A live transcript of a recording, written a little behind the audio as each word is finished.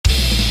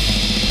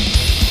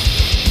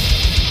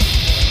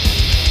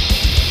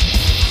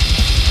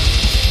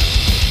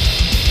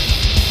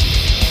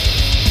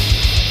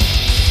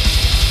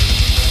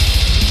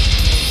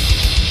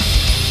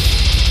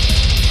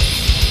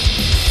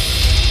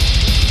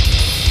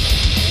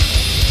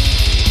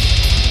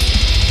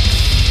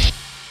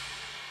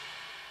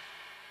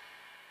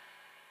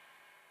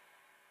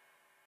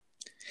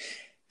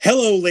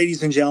Hello,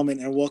 ladies and gentlemen,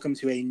 and welcome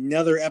to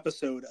another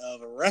episode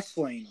of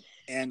Wrestling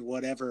and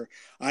Whatever.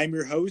 I'm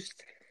your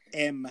host,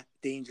 M.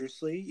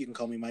 Dangerously. You can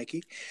call me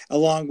Mikey,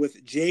 along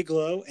with Jay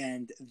Glow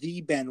and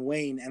the Ben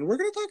Wayne. And we're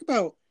going to talk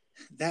about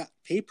that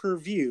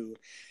pay-per-view,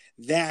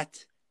 that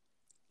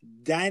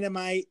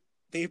Dynamite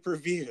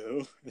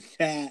pay-per-view,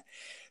 that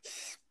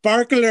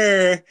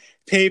Sparkler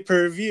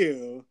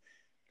pay-per-view.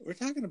 We're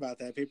talking about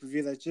that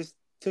pay-per-view that just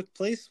took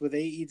place with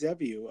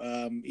AEW,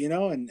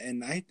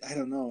 and I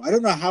don't know. I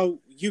don't know how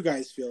you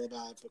guys feel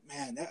about it, but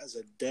man, that was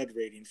a dud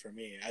rating for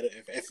me.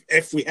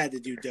 If we had to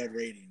do dud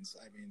ratings,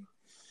 I mean,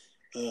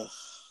 ugh.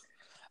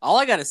 All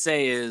I gotta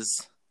say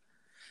is,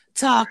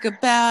 talk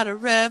about a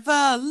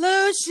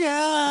revolution.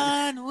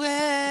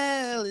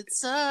 Well, it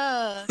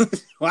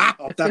sucks.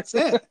 Wow, that's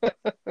it.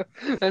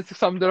 That's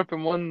summed it up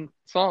in one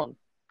song.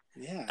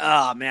 Yeah.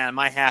 Oh man, am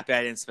I happy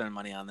I didn't spend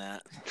money on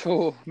that?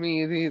 Oh,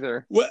 me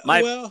either.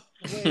 Well,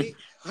 wait.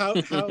 How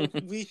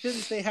we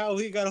shouldn't say how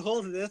we got a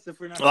hold of this if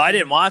we're not. Well, I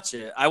didn't watch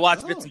it. I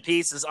watched bits and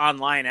pieces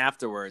online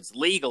afterwards,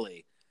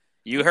 legally.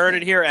 You heard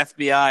it here,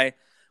 FBI.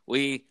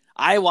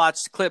 I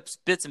watched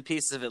bits and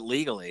pieces of it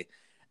legally,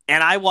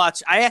 and I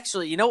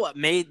actually, you know what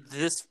made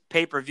this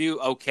pay-per-view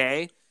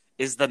okay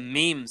is the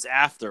memes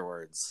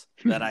afterwards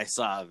that I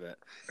saw of it.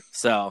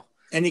 So,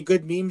 any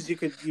good memes you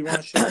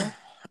want to share?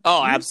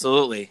 Oh,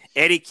 absolutely.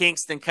 Eddie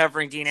Kingston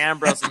covering Dean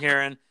Ambrose and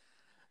hearing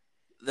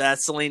that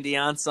Celine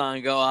Dion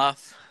song go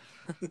off.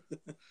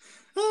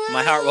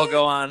 My heart will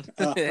go on.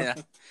 Yeah.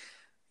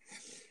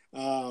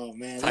 Oh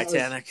man,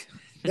 Titanic.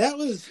 That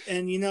was,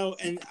 and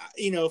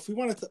if we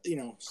want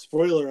to,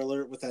 spoiler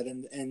alert with that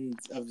end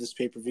of this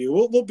pay per view,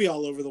 we'll be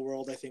all over the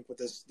world, I think, with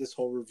this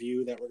whole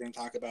review that we're going to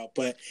talk about.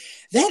 But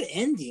that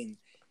ending,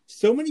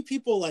 so many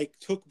people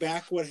took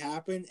back what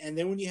happened, and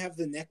then when you have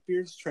the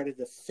neckbeards try to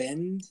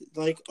defend,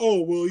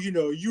 oh well, you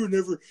were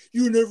never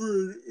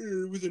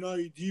with an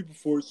IED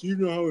before, so you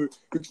know how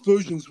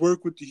explosions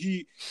work with the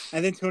heat.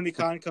 And then Tony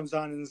Khan comes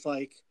on and is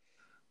like,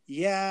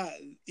 yeah,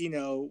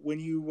 when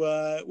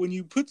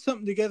you put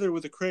something together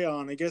with a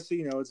crayon, I guess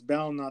it's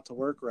bound not to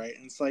work right.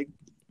 And it's like,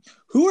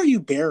 who are you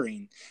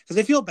burying? Because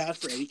I feel bad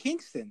for Eddie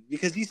Kingston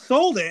because he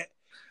sold it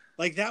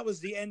like that was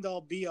the end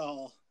all be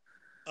all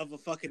of a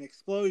fucking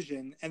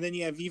explosion. And then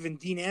you have even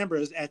Dean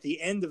Ambrose at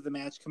the end of the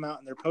match come out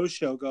in their post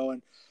show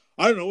going,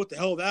 I don't know what the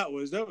hell that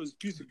was. That was a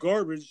piece of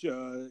garbage.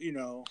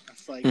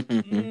 It's like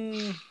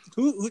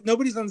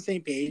nobody's on the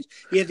same page.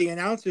 You had the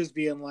announcers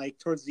being like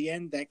towards the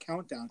end that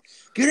countdown,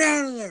 get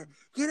out of there,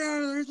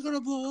 it's gonna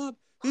blow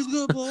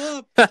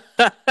up.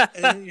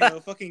 And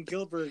then, fucking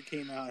Gilbert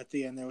came out at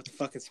the end there with the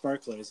fucking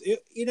sparklers.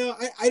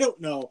 I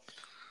don't know.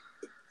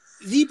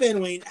 The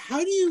Ben Wayne,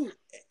 how do you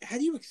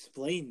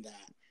explain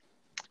that?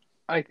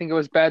 I think it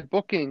was bad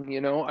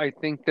booking. I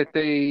think that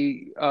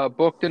they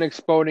booked an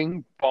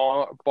exploding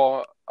bomb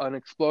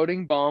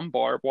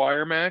barbed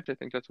wire match. I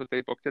think that's what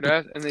they booked it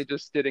as, and they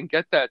just didn't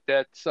get that.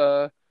 That's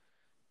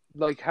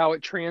how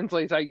it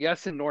translates, I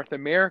guess, in North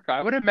America.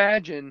 I would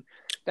imagine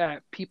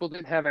that people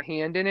didn't have a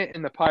hand in it,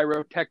 and the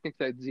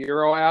pyrotechnics at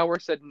 0 hour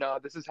said, no,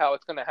 this is how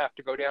it's going to have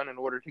to go down in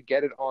order to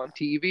get it on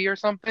TV or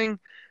something,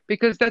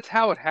 because that's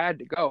how it had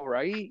to go,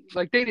 right?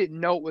 They didn't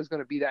know it was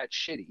going to be that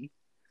shitty.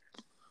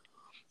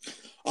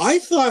 I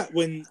thought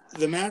when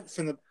the match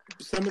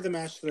some of the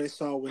match that I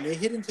saw, when they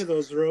hit into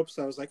those ropes,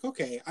 I was like,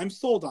 okay, I'm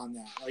sold on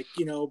that.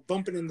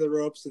 Bumping into the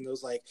ropes and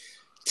those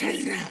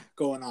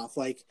going off,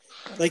 like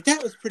that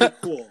was pretty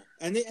cool.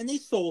 And they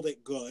sold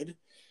it good.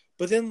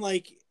 But then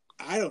I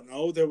don't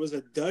know, there was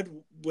a dud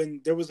when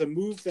there was a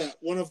move that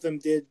one of them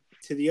did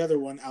to the other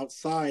one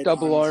outside.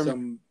 Double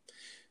arm.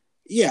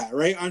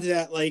 Onto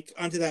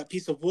that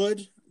piece of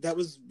wood that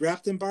was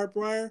wrapped in barbed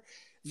wire.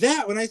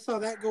 That, when I saw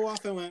that go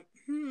off, I went,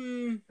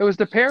 It was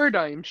the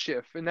paradigm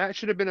shift, and that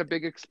should have been a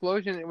big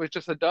explosion. It was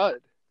just a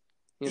dud.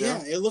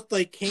 Yeah, it looked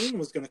like Kane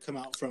was going to come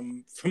out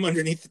from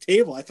underneath the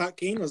table. I thought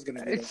Kane was going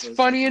to. It's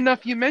funny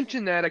enough you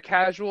mentioned that. A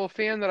casual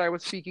fan that I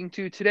was speaking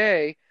to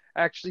today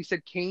actually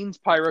said Kane's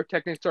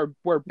pyrotechnics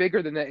were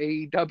bigger than the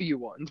AEW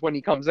ones when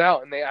he comes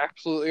out, and they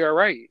absolutely are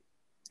right.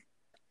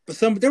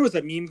 But there was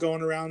a meme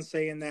going around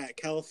saying that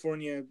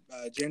California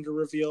gender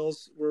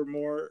reveals were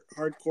more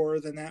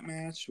hardcore than that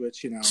match,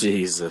 which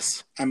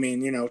Jesus. I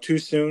mean, too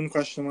soon? ?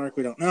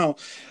 We don't know,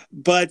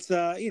 but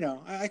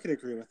I could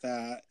agree with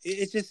that.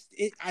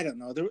 I don't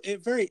know.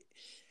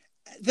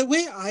 The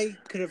way I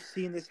could have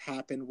seen this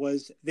happen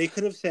was they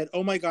could have said,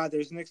 "Oh my God,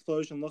 there's an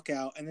explosion! Look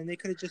out!" and then they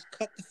could have just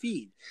cut the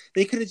feed.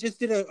 They could have just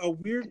did a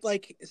weird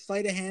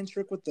sleight of hand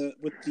trick with the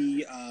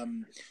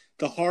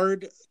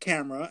hard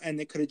camera, and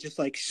they could have just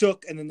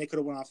shook, and then they could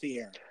have went off the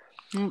air,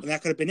 and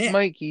that could have been it.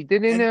 Mikey,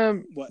 didn't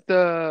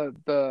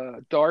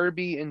the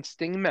Darby and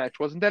Sting match,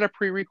 wasn't that a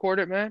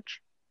pre-recorded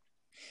match?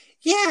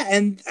 Yeah,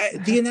 and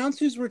the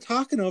announcers were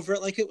talking over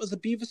it like it was a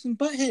Beavis and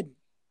Butthead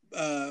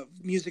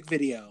music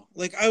video.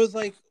 I was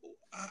like,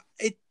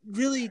 it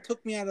really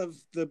took me out of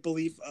the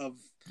belief of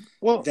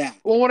Well, that.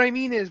 well, what I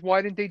mean is,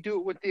 why didn't they do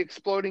it with the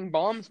exploding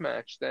bombs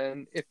match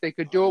then? If they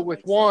could do it with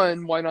like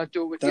one, why not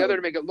do it with the other would,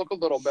 to make it look a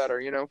little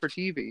better, for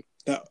TV?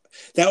 that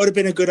would have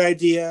been a good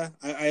idea.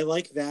 I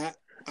like that.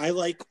 I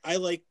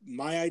like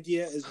my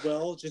idea as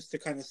well, just to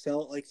kind of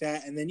sell it like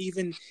that. And then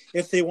even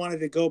if they wanted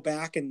to go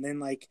back and then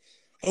like,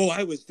 oh,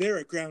 I was there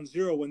at Ground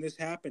Zero when this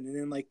happened, and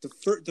then like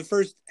the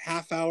first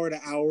half hour to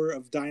hour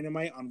of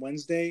Dynamite on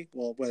Wednesday,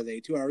 well, what are they,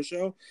 2 hour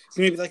show?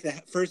 So maybe like the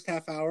first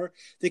half hour,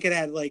 they could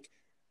have had like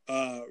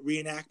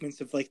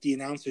reenactments of like the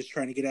announcers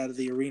trying to get out of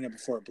the arena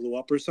before it blew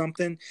up or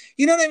something.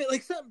 You know what I mean?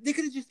 Like they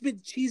could have just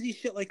been cheesy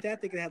shit like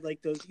that. They could have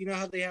like those, you know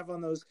how they have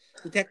on those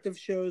detective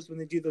shows when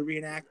they do the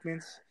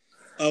reenactments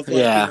of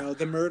like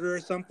the murder or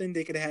something.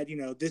 They could have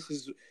had this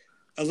is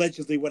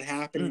allegedly what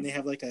happened, and they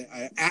have like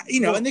a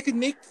and they could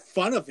make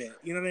fun of it.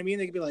 You know what I mean?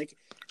 They could be like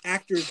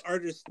actors,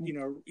 artists.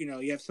 You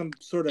have some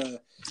sort of,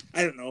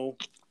 I don't know.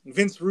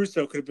 Vince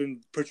Russo could have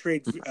been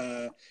portrayed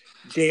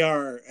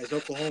JR as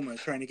Oklahoma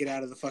trying to get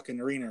out of the fucking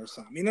arena or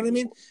something. You know what I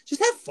mean?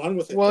 Just have fun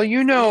with it. Well,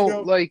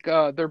 like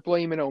they're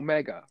blaming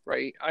Omega,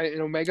 right?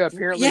 And Omega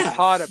apparently is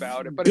hot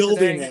about it, but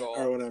building it's an angle. it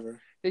or whatever.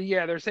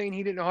 Yeah, they're saying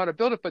he didn't know how to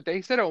build it, but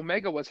they said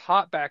Omega was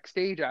hot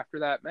backstage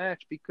after that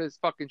match because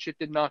fucking shit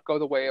did not go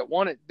the way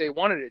they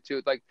wanted it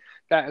to. Like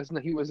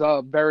he was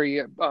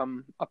very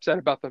upset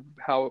about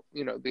how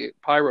the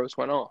pyros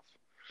went off.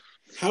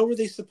 How were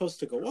they supposed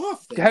to go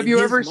off then? Have you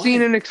ever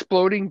seen an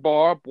exploding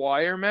barbed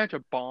wire match, a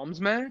bombs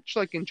match,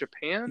 like in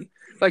Japan?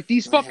 Like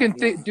these fucking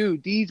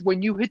dude,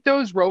 when you hit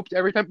those ropes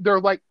every time, they're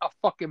like a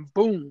fucking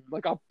boom,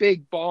 like a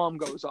big bomb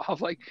goes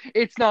off. Like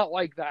it's not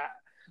like that.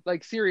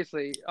 Like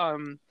seriously,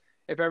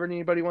 if ever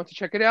anybody wants to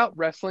check it out,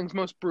 Wrestling's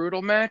Most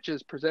Brutal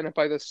Matches, presented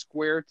by the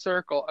Squared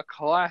Circle, a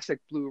classic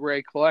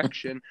Blu-ray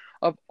collection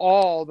of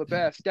all the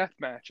best death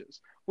matches,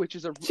 which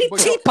are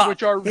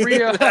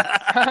real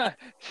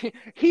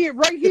here,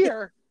 right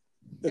here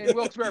in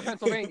Wilkes-Barre,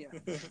 Pennsylvania.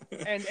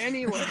 And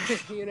anyway,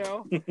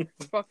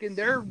 fucking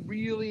they're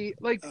really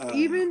like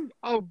even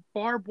a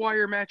barbed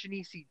wire match in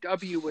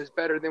ECW was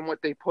better than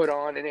what they put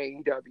on in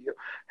AEW.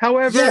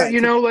 However,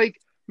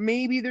 like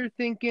maybe they're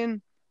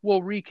thinking,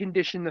 we'll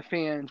recondition the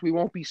fans. We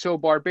won't be so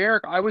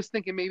barbaric. I was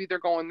thinking maybe they're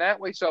going that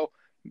way.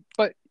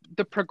 But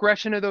the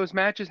progression of those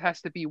matches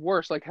has to be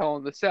worse, like Hell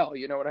in the Cell.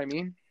 You know what I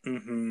mean?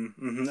 Mm-hmm,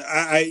 mm-hmm.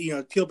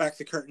 I peel back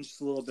the curtain just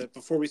a little bit.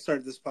 Before we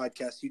started this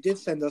podcast, you did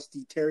send us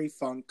the Terry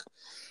Funk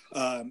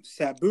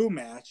Sabu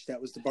match. That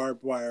was the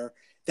barbed wire.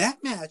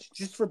 That match,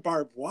 just for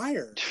barbed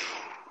wire,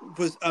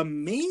 was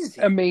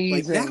amazing.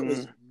 Amazing. Like, that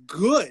was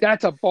good.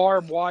 That's a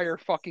barbed wire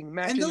fucking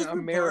match in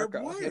America.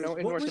 In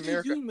what North were they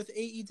America. Doing with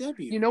AEW?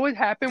 You know what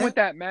happened with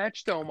that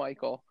match, though,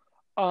 Michael?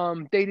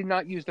 They did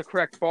not use the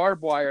correct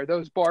barbed wire.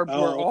 Those barbs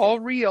were all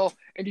real.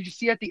 And did you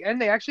see at the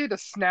end, they actually had to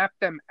snap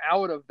them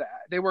out of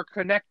that. They were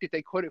connected.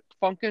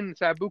 Funk and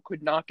Sabu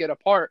could not get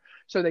apart.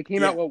 So they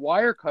came out with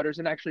wire cutters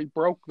and actually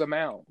broke them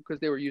out because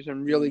they were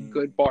using really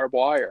good barbed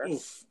wire.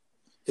 Oof.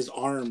 His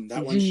arm,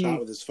 that one shot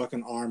with his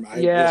fucking arm.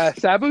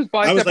 Sabu's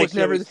bicep was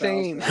never the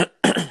same.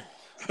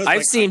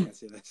 I've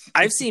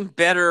seen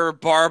better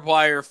barbed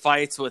wire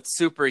fights with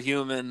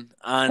Superhuman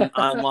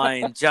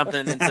online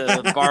jumping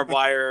into barbed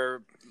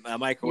wire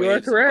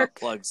microwaves,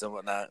 plugs and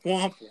whatnot.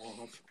 Womp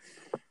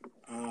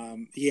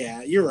womp.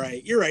 Yeah, you're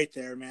right. You're right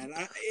there, man.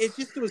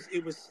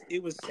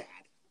 It was sad.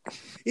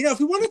 If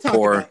we want to talk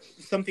about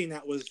something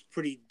that was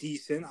pretty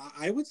decent,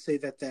 I would say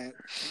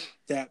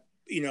that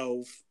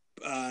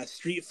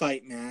street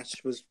fight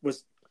match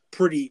was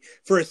pretty,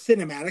 for a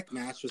cinematic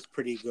match, was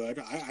pretty good.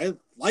 I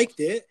liked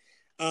it.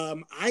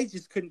 I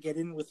just couldn't get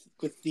in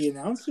with the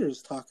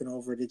announcers talking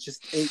over it.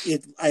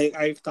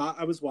 I thought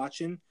I was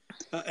watching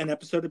an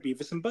episode of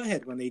Beavis and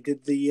Butthead when they did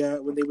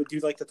when they would do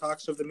like the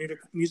talks of the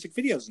music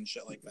videos and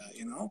shit like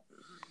that.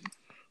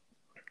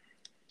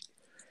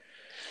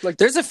 Like,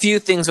 there's a few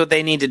things. What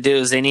they need to do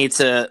is they need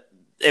to,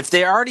 if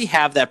they already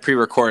have that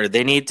pre-recorded,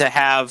 they need to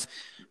have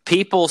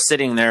people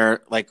sitting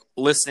there like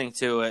listening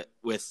to it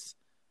with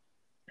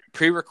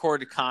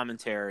pre-recorded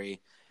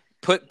commentary,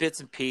 put bits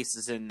and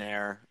pieces in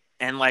there.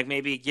 And, like,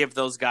 maybe give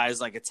those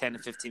guys, like, a 10 to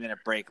 15-minute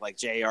break, like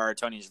JR,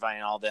 Tony Schiavone,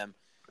 and all them.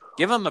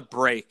 Give them a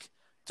break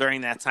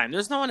during that time.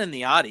 There's no one in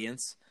the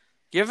audience.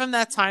 Give them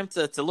that time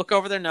to look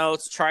over their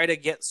notes, try to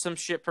get some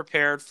shit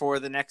prepared for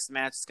the next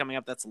match that's coming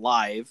up that's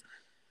live,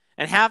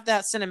 and have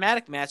that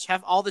cinematic match,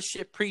 have all the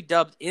shit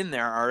pre-dubbed in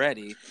there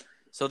already.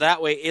 So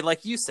that way,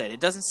 like you said, it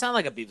doesn't sound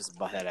like a Beavis and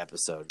Butthead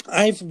episode.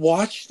 I've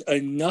watched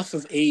enough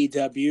of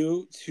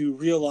AEW to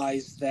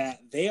realize that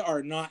they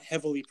are not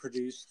heavily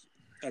produced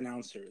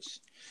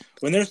announcers.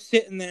 When they're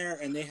sitting there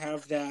and they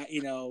have that,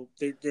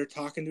 they're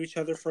talking to each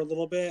other for a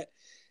little bit,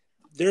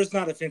 there's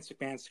not a Vince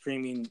McMahon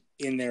screaming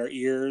in their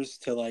ears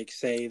to like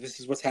say, this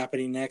is what's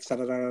happening next, da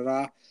da da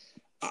da.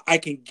 I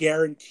can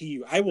guarantee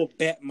you, I will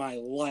bet my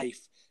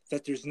life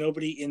that there's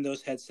nobody in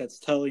those headsets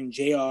telling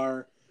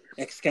JR,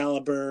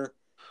 Excalibur,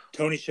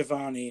 Tony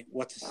Schiavone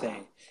what to say.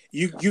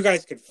 You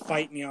guys could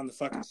fight me on the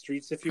fucking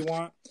streets if you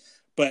want,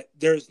 but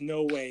there's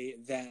no way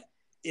that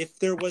if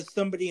there was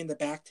somebody in the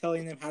back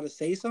telling them how to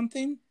say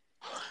something,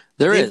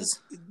 There is.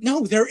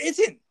 No, there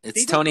isn't.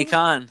 It's Tony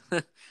Khan,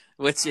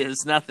 which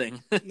is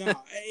nothing. No,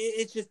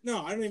 it's just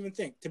no. I don't even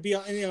think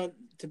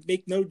to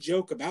make no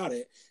joke about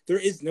it. There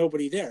is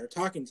nobody there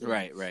talking to them.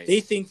 Right.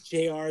 They think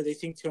JR. They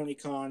think Tony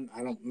Khan.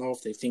 I don't know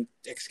if they think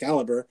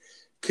Excalibur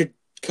could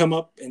come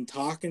up and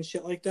talk and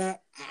shit like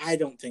that. I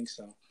don't think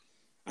so.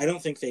 I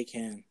don't think they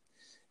can.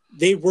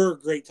 They were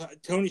great.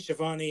 Tony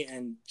Schiavone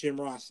and Jim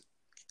Ross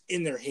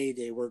in their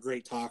heyday were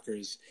great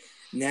talkers.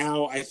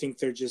 Now I think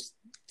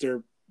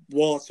their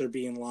wallets are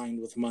being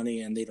lined with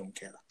money and they don't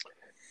care.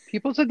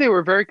 People said they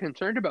were very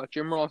concerned about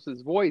Jim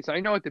Ross's voice. I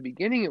know at the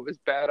beginning it was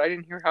bad. I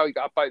didn't hear how he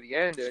got by the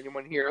end. Did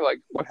anyone hear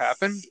what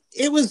happened?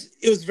 It was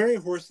very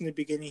hoarse in the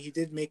beginning. He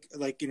did make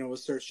a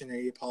search and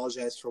he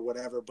apologized for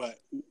whatever, but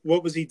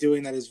what was he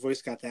doing that his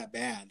voice got that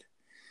bad?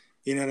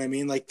 You know what I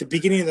mean? Like the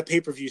beginning of the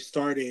pay-per-view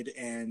started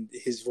and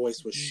his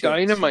voice was shit.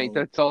 Dynamite. So...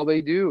 That's all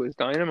they do is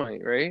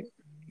Dynamite, right?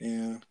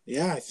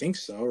 Yeah, I think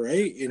so,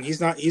 right? And he's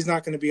not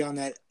going to be on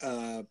that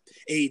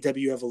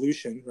AEW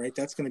Evolution, right?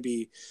 That's going to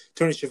be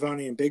Tony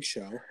Schiavone and Big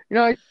Show.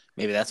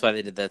 Maybe that's why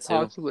they did that too.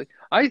 Possibly.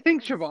 I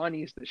think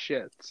Schiavone's the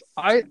shits.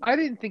 I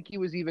didn't think he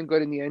was even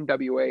good in the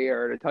NWA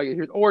era, to tell you the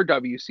truth, or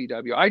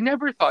WCW. I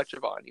never thought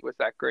Schiavone was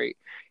that great.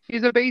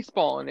 He's a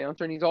baseball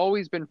announcer, and he's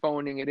always been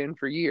phoning it in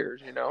for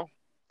years,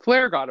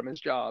 Flair got him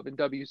his job in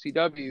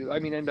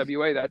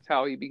NWA. That's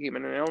how he became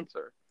an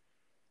announcer.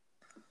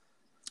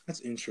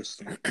 That's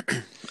interesting.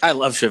 I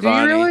love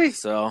Schiavone. Do you really?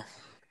 So,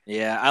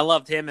 yeah, I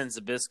loved him and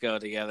Zbyszko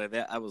together.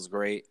 That was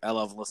great. I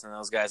love listening to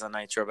those guys on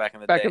Nitro back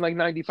in the day. Back in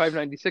 95,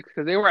 96,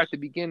 because they were at the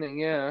beginning,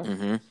 yeah.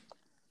 Mm-hmm.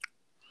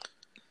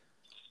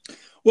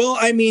 Well,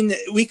 I mean,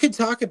 we could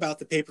talk about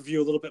the pay-per-view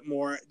a little bit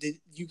more. Did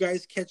you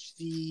guys catch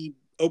the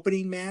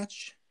opening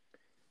match?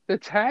 The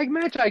tag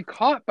match I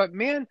caught, but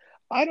man,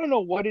 I don't know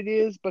what it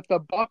is, but the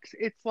Bucks,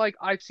 it's like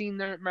I've seen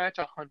their match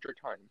 100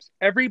 times.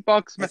 Every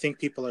Bucks match. I think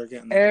people are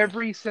getting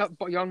every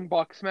Young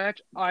Bucks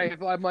match.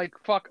 I'm like,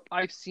 fuck,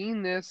 I've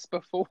seen this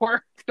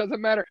before. Doesn't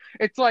matter.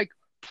 It's like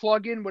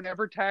plug in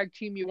whatever tag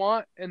team you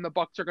want, and the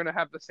Bucks are going to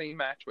have the same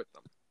match with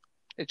them.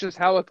 It's just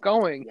how it's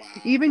going. Wow.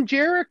 Even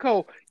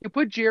Jericho, you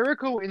put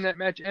Jericho in that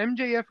match.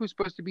 MJF, who's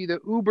supposed to be the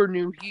uber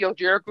new heel,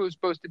 Jericho was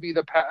supposed to be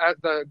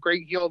the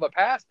great heel of the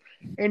past,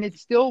 and it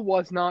still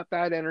was not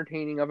that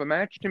entertaining of a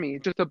match to me.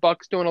 It's just the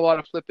Bucks doing a lot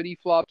of flippity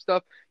flop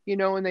stuff,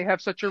 and they have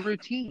such a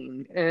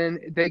routine, and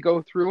they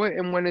go through it,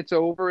 and when it's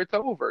over, it's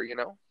over.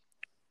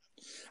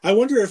 I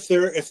wonder if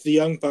the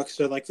Young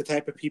Bucks are like the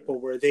type of people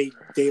where they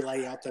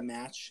lay out the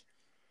match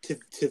to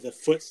the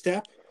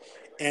footstep.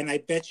 And I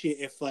bet you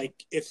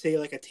if say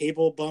a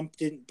table bump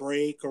didn't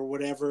break or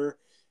whatever,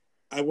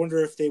 I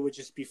wonder if they would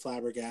just be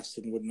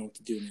flabbergasted and wouldn't know what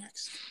to do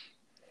next.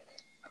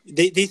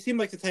 They seem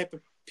like the type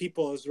of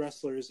people as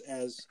wrestlers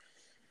as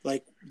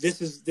like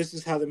this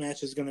is how the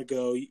match is going to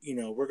go.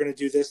 We're going to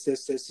do this.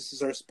 This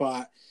is our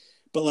spot.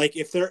 But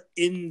if they're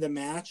in the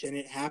match and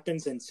it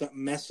happens and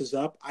something messes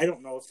up, I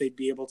don't know if they'd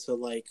be able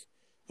to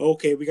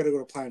okay, we got to go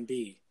to plan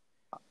B.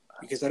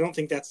 Because I don't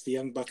think that's the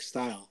Young Bucks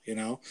style,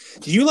 Do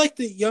you like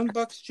the Young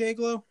Bucks,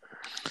 J-Glo?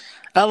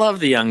 I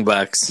love the Young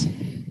Bucks.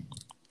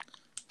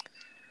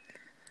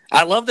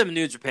 I love them in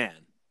New Japan.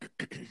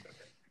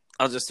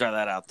 I'll just throw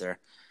that out there.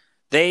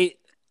 I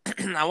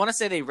want to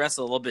say they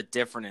wrestle a little bit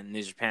different in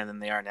New Japan than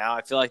they are now.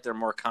 I feel like they're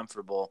more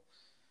comfortable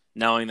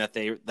knowing that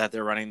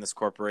they're running this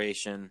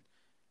corporation,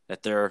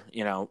 that they're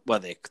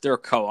they're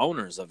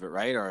co-owners of it,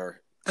 right? Or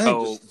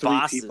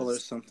co-bosses. 3 people or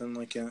something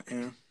like that.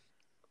 Yeah.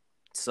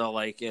 So,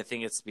 I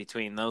think it's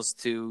between those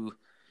two,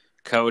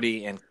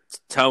 Cody and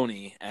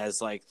Tony, as,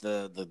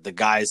 the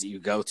guys that you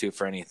go to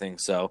for anything.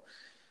 So,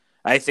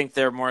 I think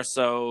they're more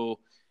so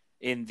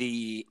in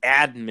the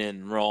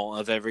admin role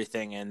of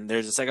everything. And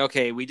they're just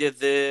okay, we did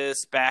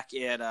this back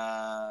at,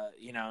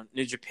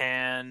 New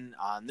Japan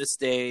on this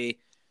day.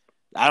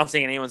 I don't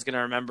think anyone's going to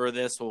remember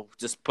this. We'll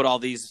just put all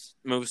these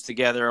moves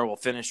together. We'll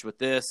finish with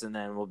this, and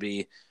then we'll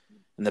be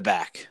in the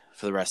back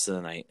for the rest of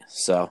the night.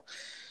 So,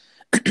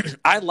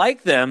 I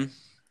like them.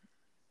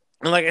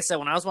 And like I said,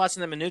 when I was watching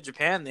them in New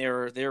Japan, they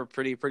were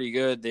pretty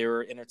good. They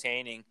were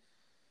entertaining,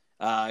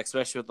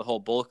 especially with the whole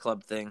Bullet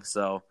Club thing.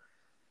 So,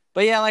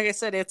 but yeah, like I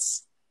said,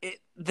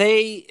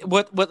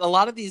 what a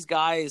lot of these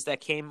guys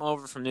that came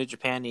over from New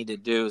Japan need to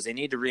do is they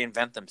need to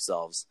reinvent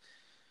themselves.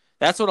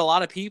 That's what a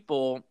lot of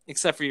people,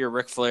 except for your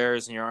Ric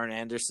Flairs and your Arn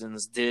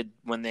Andersons, did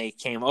when they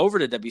came over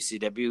to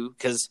WCW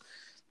because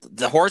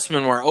the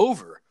Horsemen were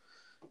over.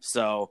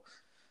 So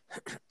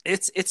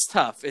it's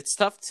tough. It's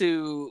tough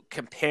to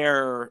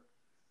compare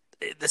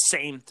the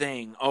same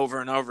thing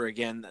over and over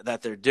again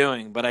that they're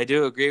doing. But I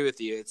do agree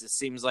with you. It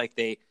seems like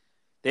they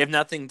have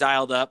nothing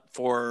dialed up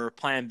for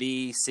plan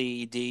B,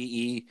 C, D,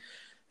 E.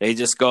 They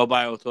just go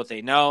by with what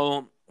they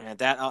know.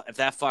 And if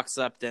that fucks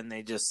up, then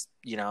they just,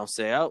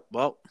 say, oh,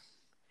 well,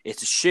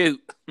 it's a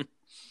shoot.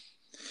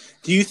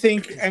 Do you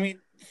think,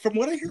 from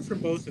what I hear from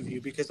both of you,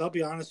 because I'll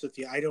be honest with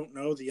you, I don't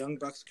know the Young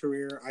Bucks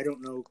career. I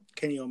don't know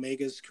Kenny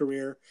Omega's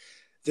career.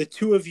 The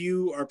two of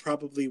you are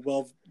probably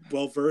well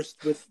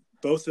versed with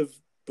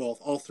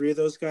all 3 of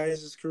those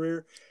guys'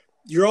 career.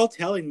 you're all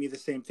telling me the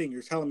same thing.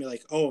 You're telling me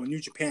like, oh, in New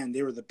Japan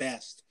they were the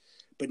best,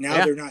 but now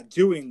Yeah. they're not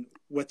doing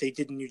what they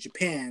did in New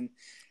Japan.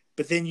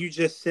 But then you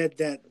just said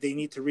that they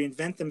need to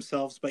reinvent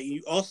themselves, but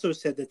you also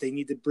said that they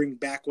need to bring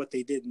back what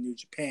they did in New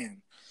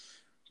Japan.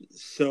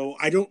 So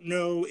I don't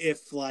know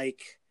if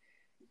like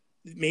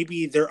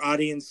maybe their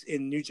audience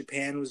in New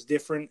Japan was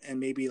different, and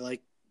maybe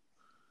like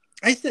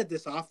I said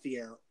this off the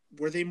air,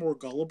 were they more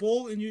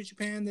gullible in New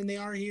Japan than they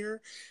are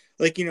here?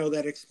 Like, you know,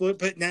 that explode.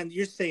 But now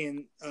you're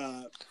saying,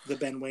 the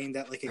Ben Wayne,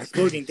 that like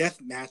exploding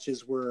death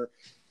matches were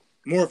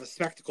more of a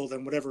spectacle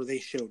than whatever they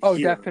showed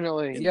here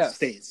definitely, in yes. the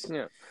States.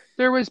 Yeah,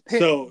 there was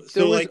So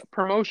like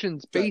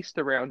promotions based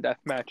around death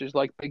matches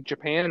like Big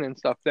Japan and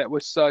stuff that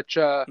was such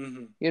a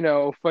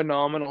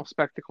phenomenal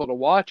spectacle to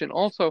watch, and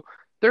also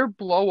their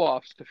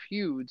blow-offs to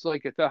feuds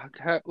like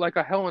like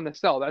a Hell in a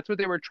Cell. That's what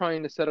they were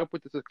trying to set up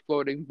with this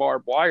exploding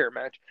barbed wire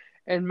match.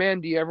 And man,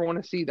 do you ever want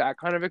to see that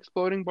kind of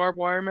exploding barbed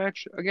wire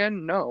match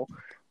again? No.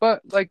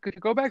 But like to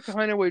go back to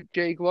kind of what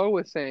Jay Glow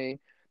was saying,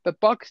 the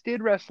Bucks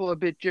did wrestle a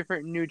bit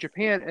different in New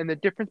Japan, and the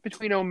difference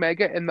between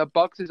Omega and the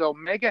Bucks is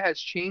Omega has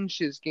changed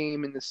his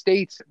game in the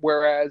States,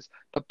 whereas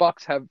the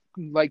Bucks have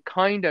like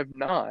kind of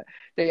not.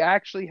 They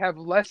actually have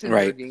lessened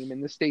their game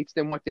in the States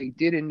than what they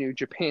did in New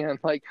Japan.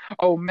 Like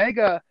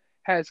Omega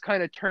has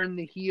kind of turned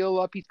the heel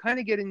up. He's kind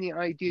of getting the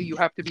idea you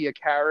have to be a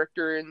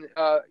character in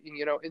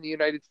in the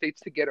United States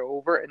to get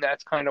over, and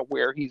that's kind of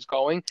where he's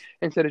going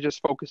instead of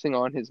just focusing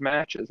on his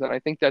matches. And I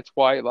think that's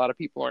why a lot of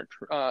people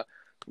aren't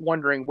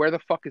wondering where the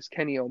fuck is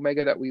Kenny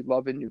Omega that we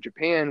love in New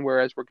Japan,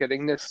 whereas we're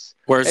getting this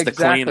the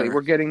cleaner?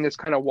 We're getting this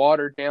kind of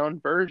watered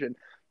down version.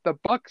 The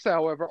Bucks,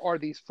 however, are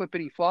these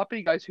flippity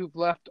floppity guys who've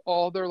left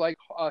all their like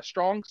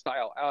strong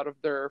style out of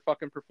their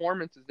fucking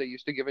performances they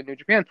used to give in New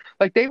Japan.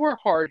 Like they were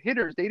hard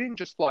hitters. They didn't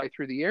just fly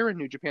through the air in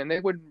New Japan.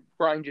 They would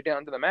grind you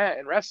down to the mat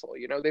and wrestle.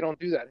 You know, they don't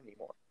do that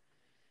anymore.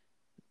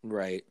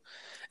 Right.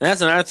 And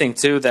that's another thing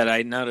too that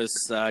I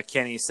noticed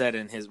Kenny said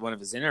in one of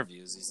his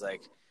interviews. He's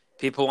like,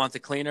 people want the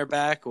cleaner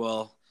back.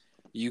 Well,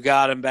 you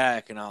got him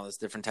back and all this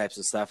different types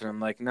of stuff. And I'm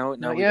like, no,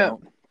 we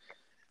don't.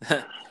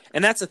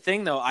 And that's the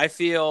thing, though. I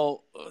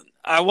feel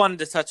I wanted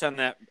to touch on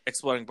that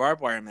exploding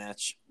barbed wire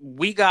match.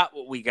 We got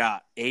what we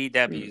got,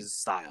 AEW's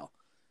style,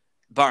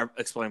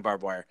 exploding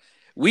barbed wire.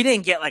 We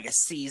didn't get like a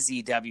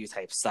CZW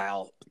type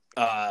style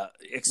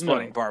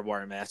exploding barbed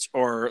wire match,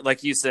 or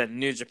like you said,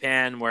 New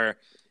Japan, where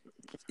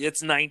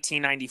it's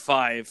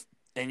 1995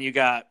 and you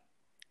got,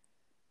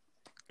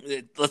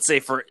 let's say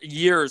for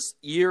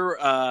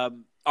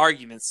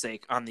argument's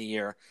sake on the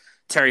year,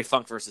 Terry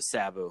Funk versus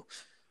Sabu,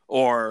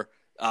 or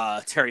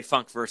Terry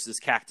Funk versus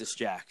Cactus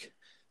Jack.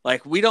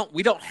 Like we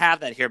don't have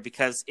that here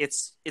because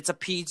it's a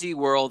PG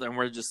world and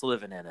we're just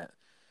living in it.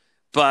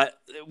 But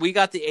we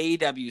got the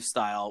AEW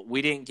style.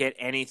 We didn't get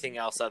anything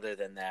else other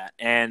than that.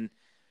 And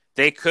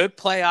they could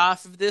play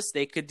off of this.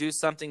 They could do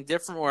something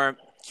different where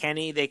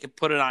Kenny, they could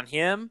put it on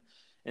him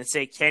and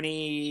say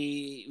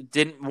Kenny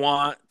didn't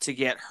want to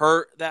get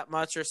hurt that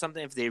much or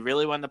something if they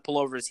really wanted to pull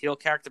over his heel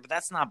character. But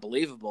that's not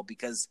believable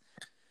because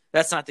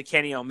that's not the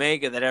Kenny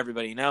Omega that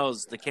everybody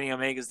knows. The Kenny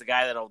Omega is the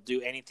guy that'll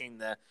do anything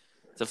to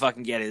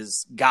fucking get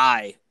his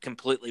guy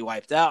completely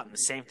wiped out. And the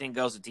same thing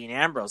goes with Dean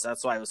Ambrose.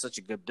 That's why it was such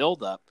a good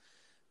build-up.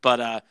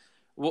 But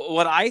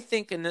what I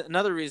think, and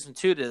another reason,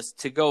 too,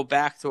 to go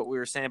back to what we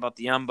were saying about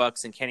the Young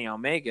Bucks and Kenny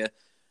Omega,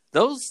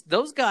 those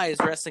guys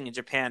wrestling in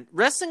Japan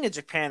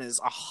is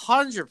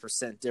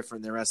 100%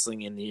 different than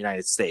wrestling in the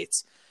United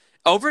States.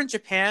 Over in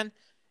Japan,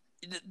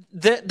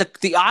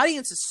 the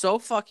audience is so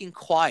fucking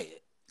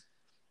quiet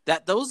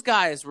that those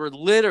guys were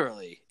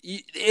literally,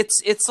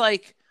 it's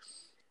like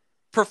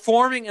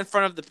performing in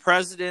front of the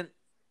president,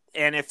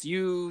 and if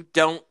you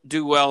don't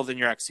do well, then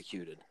you're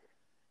executed.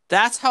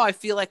 That's how I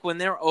feel like when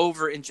they're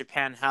over in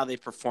Japan, how they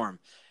perform.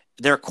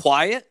 They're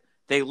quiet,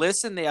 they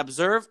listen, they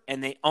observe,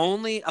 and they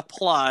only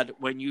applaud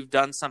when you've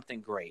done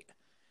something great.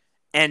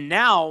 And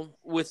now,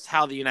 with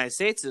how the United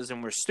States is,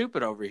 and we're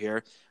stupid over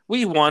here,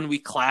 we won, we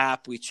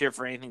clap, we cheer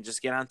for anything,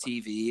 just get on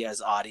TV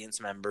as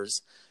audience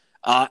members.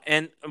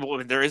 And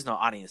there is no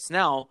audience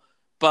now,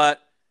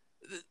 but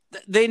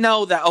they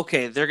know that,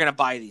 okay, they're going to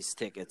buy these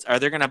tickets, or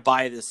they're going to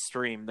buy this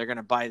stream, they're going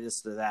to buy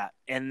this or that,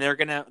 and they're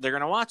going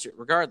to watch it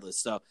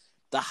regardless. So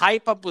the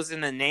hype up was in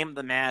the name of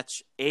the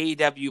match.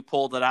 AEW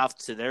pulled it off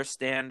to their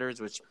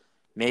standards, which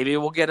maybe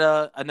we'll get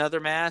another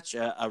match,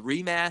 a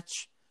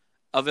rematch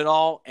of it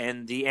all,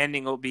 and the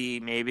ending will be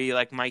maybe,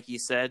 like Mikey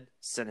said,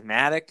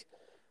 cinematic,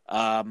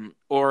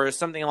 or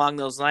something along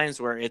those lines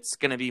where it's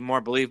going to be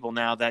more believable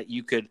now that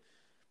you could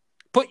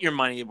put your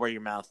money where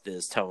your mouth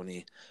is,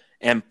 Tony,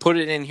 and put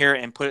it in here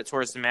and put it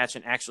towards the match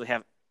and actually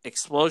have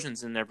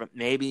explosions in there, but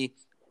maybe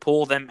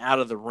pull them out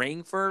of the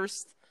ring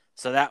first.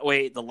 So that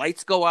way the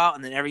lights go out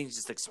and then everything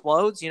just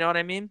explodes. You know what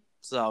I mean?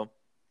 So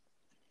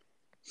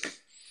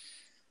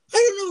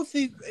I don't know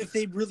if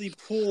they really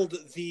pulled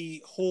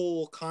the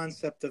whole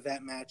concept of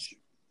that match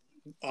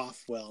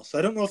off well. So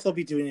I don't know if they'll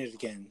be doing it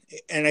again.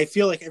 And I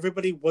feel like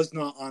everybody was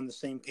not on the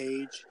same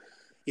page.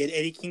 You had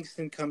Eddie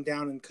Kingston come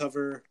down and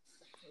cover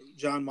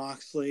John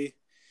Moxley,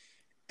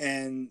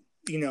 and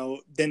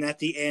then at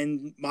the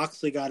end,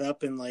 Moxley got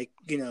up and like,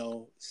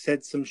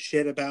 said some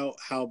shit about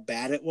how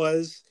bad it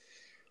was.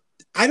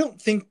 I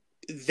don't think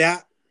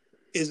that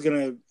is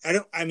gonna.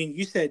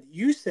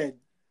 You said,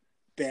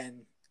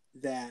 Ben,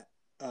 that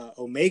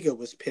Omega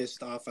was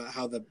pissed off at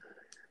how the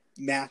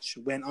match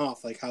went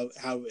off, like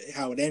how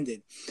it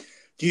ended.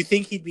 Do you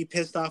think he'd be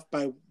pissed off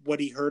by what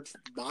he heard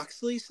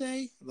Moxley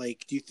say?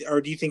 Like, do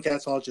you think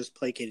that's all just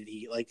placated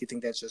heat? Like, do you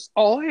think that's just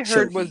all I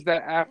heard was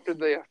that after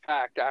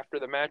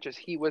the matches,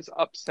 he was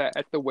upset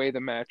at the way the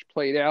match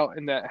played out,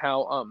 and that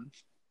how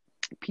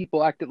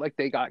people acted like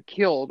they got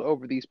killed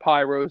over these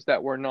pyros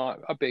that were not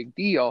a big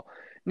deal.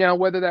 Now,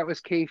 whether that was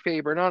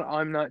kayfabe or not,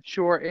 I'm not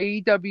sure.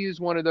 AEW is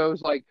one of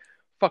those like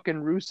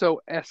fucking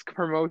Russo-esque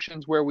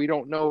promotions where we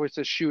don't know if it's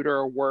a shoot or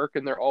a work,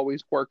 and they're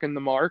always working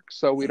the mark,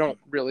 so we don't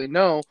really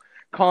know.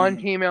 Khan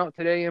came out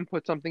today and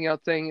put something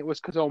out saying it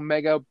was because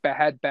Omega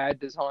had bad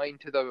design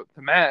to the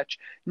match.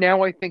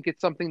 Now I think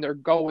it's something they're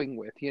going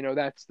with.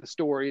 That's the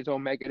story, is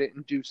Omega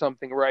didn't do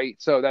something right,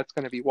 so that's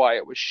going to be why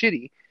it was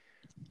shitty.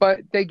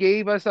 But they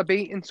gave us a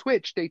bait and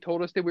switch. They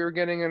told us that we were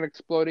getting an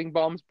Exploding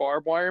Bombs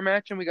barbed wire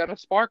match, and we got a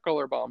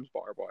Sparkler Bombs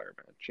barbed wire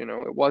match.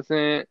 It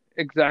wasn't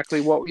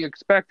exactly what we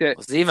expected.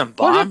 Was it even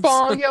bombs? Was it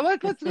bombs? Yeah,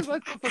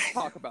 let's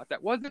talk about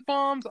that. Was it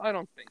bombs? I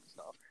don't think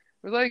so.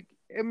 It was like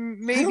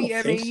maybe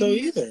I don't think so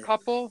either.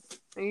 Couple,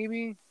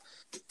 maybe.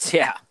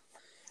 Yeah,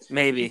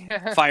 maybe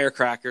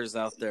firecrackers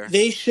out there.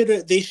 They should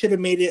have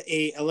made it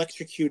a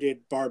electrocuted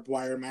barbed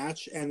wire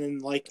match, and then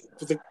like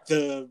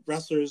the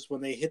wrestlers,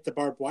 when they hit the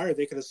barbed wire,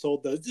 they could have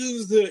sold the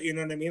you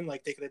know what I mean?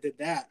 Like they could have did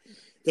that.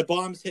 The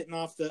bombs hitting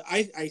off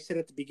I said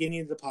at the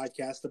beginning of the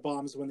podcast, the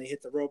bombs when they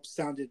hit the ropes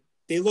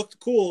they looked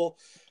cool,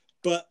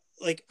 but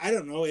like I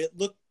don't know, it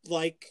looked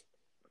like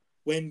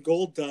when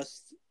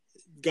Goldust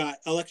got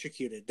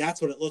electrocuted.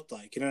 That's what it looked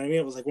like. You know what I mean?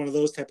 It was like one of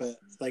those type of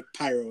like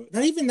pyro.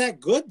 Not even that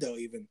good though.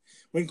 Even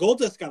when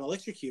Goldust got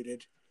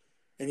electrocuted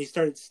and he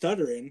started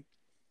stuttering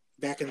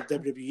back in the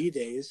WWE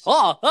days.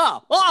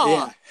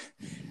 Yeah,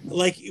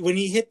 like when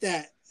he hit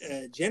that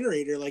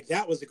generator, like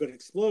that was a good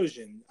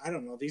explosion. I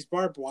don't know. These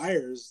barbed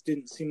wires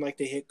didn't seem like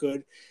they hit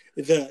good.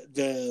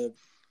 The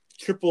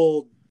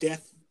triple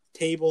death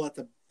table at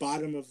the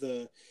bottom of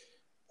the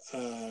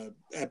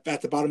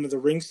at the bottom of the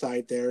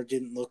ringside there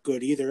didn't look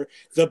good either.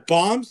 The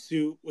bomb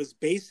suit was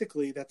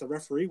basically that the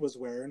referee was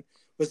wearing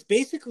was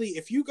basically,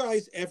 if you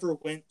guys ever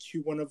went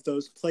to one of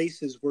those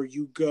places where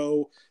you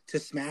go to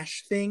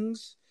smash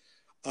things,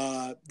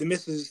 the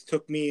missus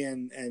took me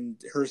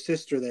and her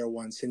sister there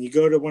once, and you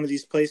go to one of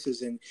these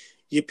places and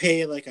you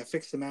pay like a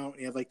fixed amount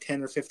and you have like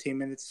 10 or 15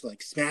 minutes to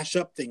like smash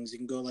up things. You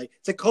can go like,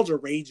 it's like called a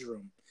rage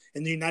room.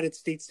 In the United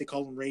States, they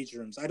call them rage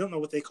rooms. I don't know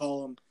what they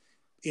call them,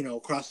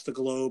 across the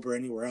globe or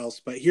anywhere else.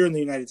 But here in the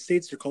United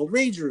States, they're called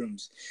rage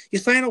rooms. You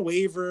sign a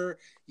waiver,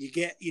 you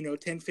get,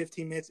 10,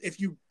 15 minutes. If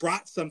you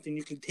brought something,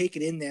 you can take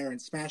it in there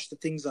and smash the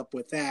things up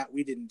with that.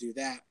 We didn't do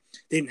that.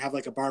 They didn't have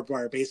like a barbed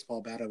wire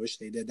baseball bat. I wish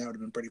they did. That would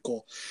have been pretty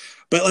cool.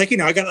 But like,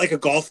 I got like a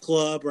golf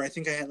club, or I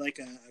think I had like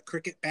a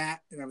cricket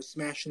bat, and I was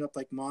smashing up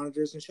like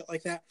monitors and shit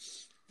like that.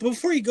 But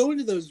before you go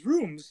into those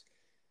rooms,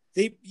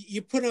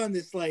 you put on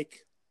this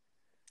like,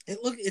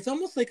 it's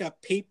almost like a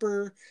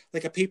paper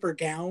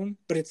gown,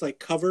 but it's like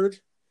covered,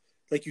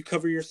 like you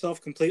cover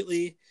yourself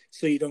completely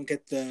so you don't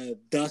get the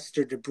dust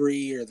or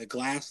debris or the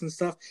glass and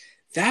stuff.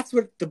 That's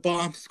what the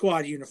Bomb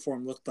Squad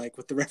uniform looked like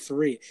with the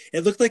referee.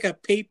 It looked like a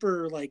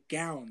paper like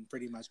gown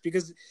pretty much,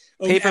 because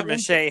paper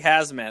mache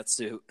hazmat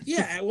suit.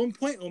 Yeah, at one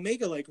point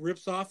Omega like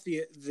rips off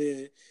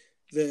the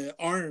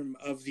arm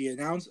of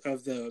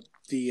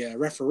the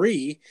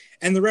referee,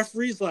 and the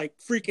referee's like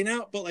freaking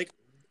out, but like,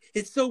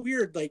 it's so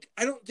weird. Like,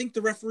 I don't think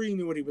the referee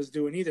knew what he was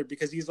doing either,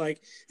 because he's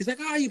like,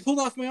 you pulled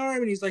off my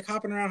arm, and he's like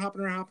hopping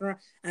around.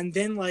 And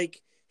then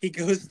like he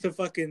goes to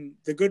fucking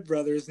the Good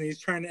Brothers and he's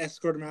trying to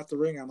escort him out the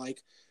ring. I'm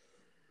like,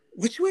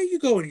 which way are you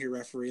going here,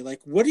 referee? Like,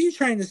 what are you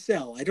trying to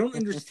sell? I don't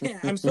understand.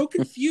 I'm so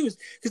confused,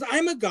 because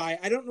I'm a guy.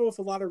 I don't know if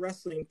a lot of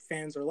wrestling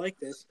fans are like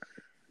this.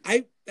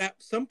 At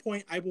some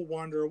point I will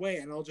wander away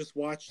and I'll just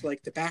watch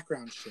like the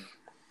background shit.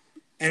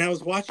 And I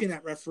was watching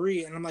that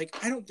referee, and I'm like,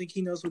 I don't think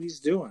he knows what he's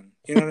doing.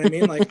 You know what I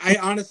mean? Like, I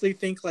honestly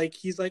think, like,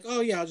 he's like,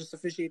 oh, yeah, I'll just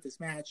officiate this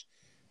match.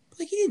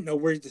 But, like, he didn't know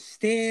where to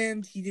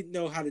stand. He didn't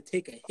know how to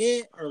take a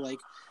hit. Or, like,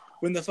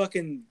 when the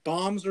fucking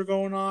bombs were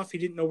going off, he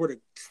didn't know where to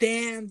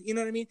stand. You know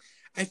what I mean?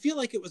 I feel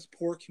like it was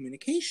poor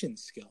communication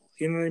skill.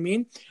 You know what I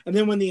mean? And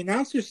then when the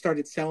announcers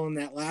started selling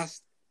that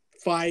last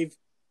 5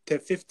 to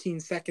 15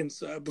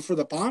 seconds before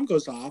the bomb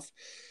goes off,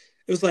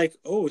 it was like,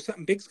 oh,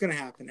 something big's going to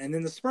happen. And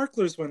then the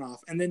sparklers went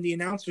off. And then the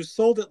announcers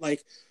sold it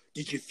like,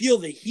 did you feel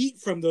the heat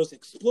from those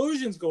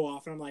explosions go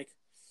off? And I'm like,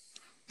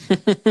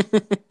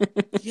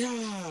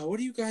 yeah, what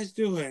are you guys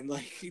doing?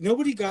 Like,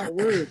 nobody got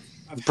word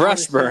of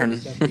brush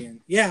burn.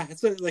 Yeah,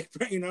 it's like,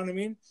 you know what I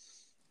mean?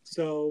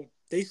 So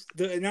the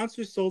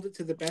announcers sold it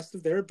to the best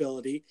of their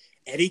ability.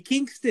 Eddie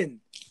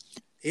Kingston,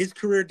 his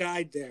career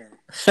died there.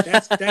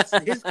 That's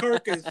his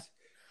carcass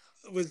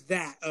was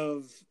that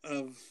of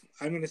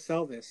I'm going to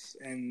sell this,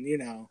 and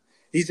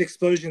these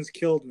explosions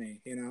killed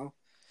me.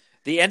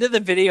 The end of the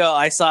video,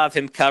 I saw of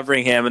him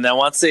covering him, and then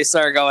once they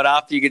started going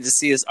off, you could just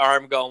see his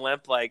arm go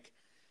limp. Like,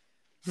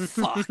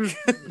 fuck,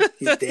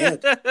 he's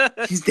dead.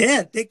 He's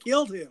dead. They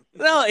killed him.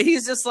 No,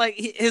 he's just like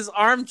his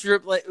arm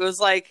drooped. Like it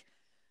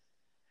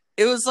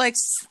was like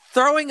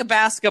throwing a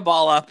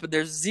basketball up, and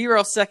there's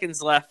 0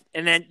 seconds left,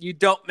 and then you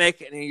don't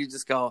make it, and you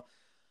just go,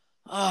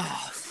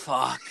 "Oh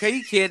fuck, are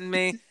you kidding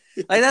me?"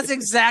 Like that's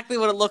exactly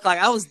what it looked like.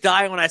 I was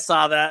dying when I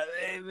saw that.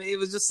 It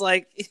was just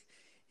like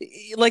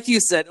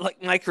you said,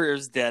 like my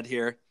career's dead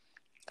here.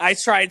 I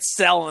tried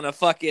selling a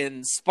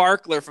fucking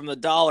sparkler from the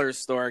dollar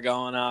store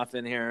going off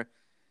in here.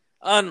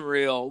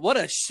 Unreal. What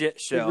a shit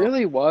show. It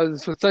really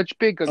was. With such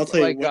big,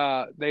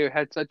 they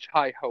had such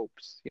high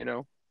hopes, you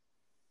know?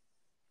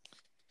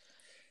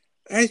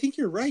 I think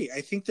you're right.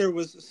 I think there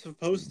was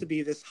supposed to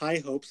be this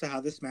high hopes of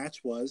how this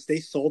match was. They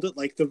sold it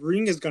like the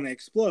ring is going to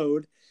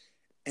explode,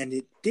 and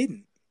it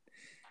didn't.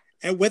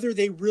 And whether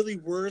they really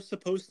were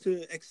supposed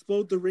to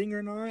explode the ring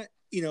or not,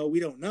 we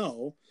don't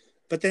know.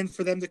 But then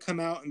for them to come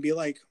out and be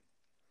like,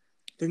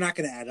 they're not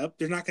going to add up.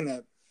 They're not going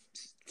to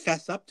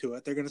fess up to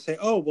it. They're going to say,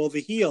 oh, well,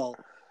 the heel,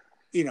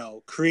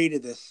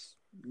 created this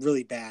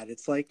really bad.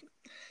 It's like,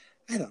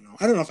 I don't know.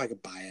 I don't know if I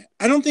could buy it.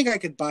 I don't think I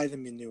could buy the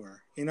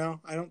manure, I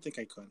don't think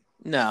I could.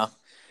 No.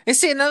 And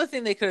see, another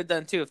thing they could have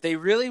done, too, if they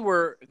really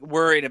were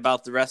worried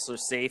about the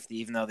wrestler's safety,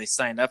 even though they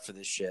signed up for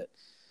this shit,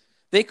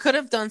 they could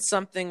have done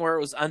something where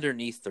it was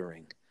underneath the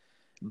ring.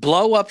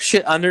 Blow up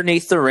shit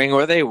underneath the ring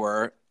where they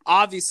were.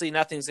 Obviously,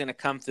 nothing's going to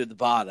come through the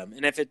bottom.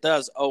 And if it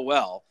does, oh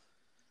well.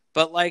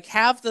 But,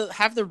 have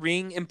the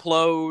ring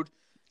implode,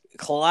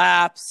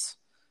 collapse,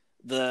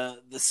 the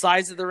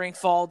sides of the ring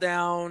fall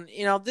down.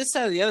 This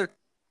out of the other.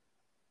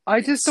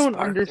 I just don't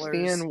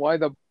understand why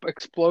the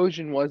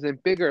explosion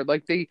wasn't bigger.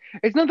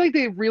 It's not like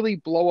they really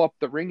blow up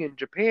the ring in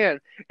Japan.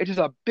 It's just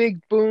a big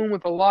boom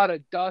with a lot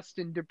of dust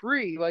and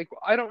debris.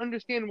 I don't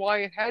understand why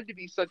it had to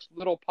be such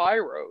little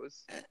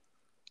pyros.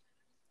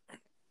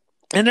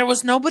 And there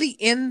was nobody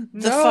in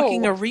the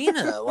fucking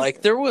arena.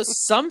 There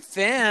was some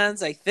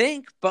fans, I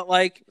think, but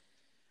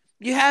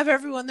you have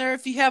everyone there.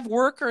 If you have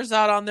workers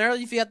out on there,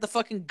 if you have the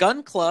fucking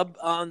gun club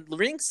on the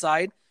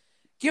ringside,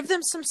 give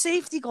them some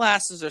safety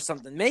glasses or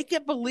something. Make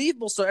it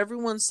believable so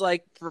everyone's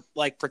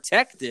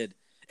protected,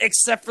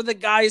 except for the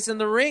guys in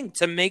the ring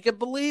to make it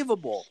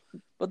believable.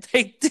 But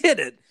they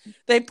didn't.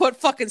 They put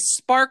fucking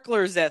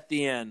sparklers at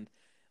the end.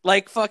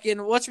 Fucking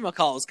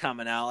whatchamacallit was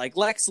coming out.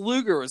 Lex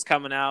Luger was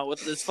coming out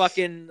with this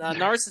fucking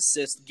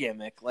narcissist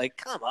gimmick.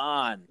 Come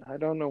on. I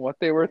don't know what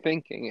they were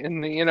thinking.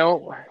 And,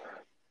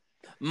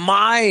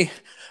 My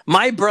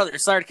brother,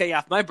 sorry to cut you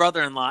off, my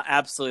brother-in-law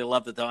absolutely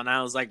loved it, though. And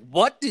I was like,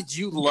 what did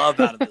you love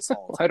out of this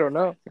whole time? I don't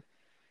know.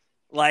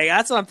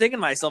 That's what I'm thinking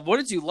to myself. What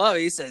did you love?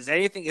 He says,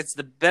 it's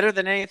better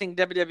than anything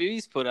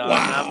WWE's put on.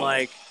 Wow. And I'm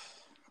like,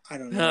 I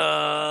don't know.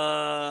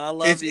 I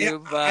love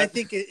you, but I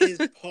think it is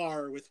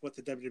par with what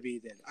the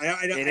WWE did.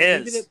 It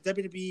is.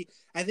 Maybe the WWE,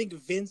 I think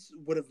Vince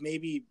would have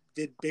maybe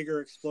did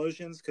bigger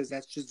explosions because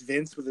that's just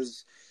Vince with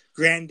his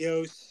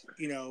grandiose,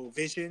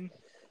 vision.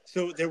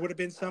 So there would have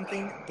been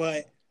something,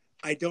 but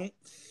I think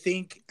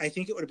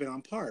it would have been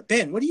on par.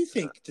 Ben, what do you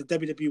think the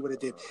WWE would have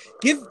did?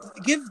 Give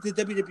the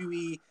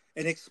WWE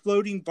an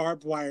exploding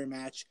barbed wire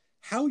match.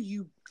 How do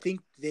you think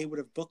they would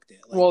have booked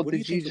it?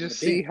 Did you just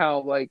see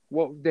how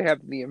what they have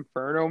the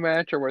Inferno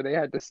match or where they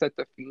had to set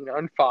the Fiend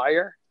on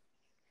fire?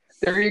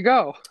 There you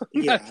go.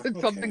 Yeah,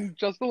 That's something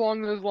just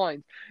along those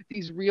lines.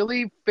 These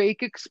really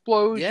fake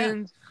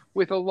explosions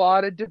with a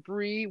lot of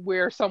debris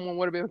where someone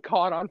would have been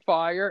caught on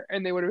fire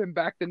and they would have been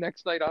back the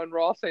next night on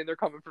Raw saying they're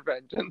coming for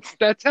vengeance.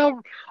 That's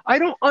how I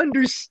don't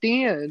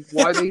understand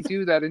why they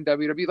do that in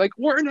WWE.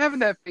 Orton having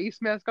that face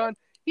mask on,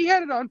 he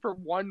had it on for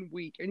 1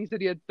 week and he said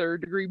he had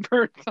third-degree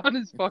burns on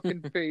his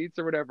fucking face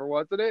or whatever,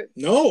 wasn't it?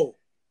 No,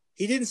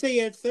 he didn't say he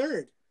had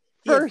third.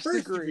 First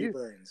degree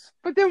burns.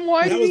 But then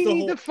why do you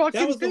need the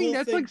fucking that thing?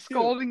 That's like too.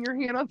 scalding your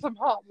hand on some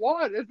hot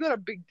water. It's not a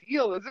big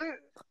deal, is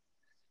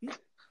it?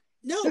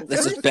 No.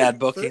 This is bad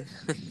booking.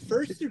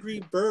 First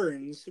degree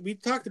burns. We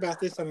talked about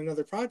this on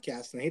another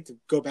podcast, and I hate to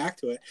go back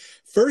to it.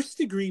 First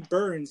degree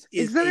burns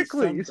is a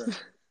sunburn.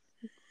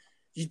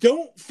 You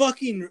don't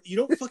fucking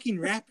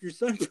wrap your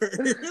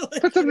sunburn.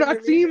 Put some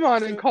Noxzema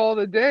on and call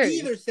it a day. He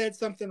either said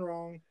something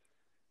wrong.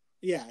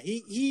 Yeah,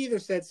 he either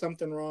said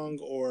something wrong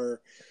or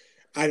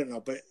I don't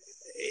know, but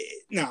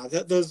no,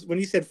 those when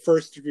you said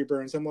first degree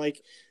burns, I'm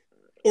like,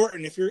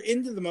 Orton, if you're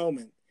into the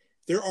moment,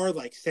 there are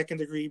second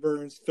degree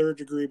burns, third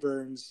degree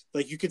burns.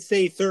 You could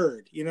say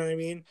third, you know what I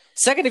mean?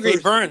 Second degree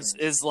burns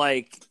is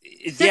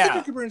second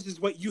degree burns is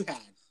what you had.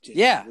 Jay.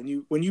 Yeah,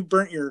 when you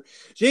burnt your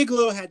Jay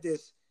Glow had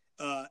this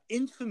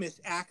infamous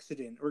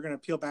accident. We're gonna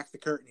peel back the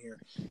curtain here.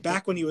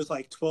 Back when he was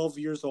 12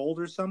 years old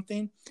or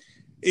something.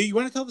 You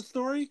want to tell the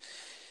story?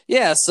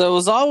 Yeah, so it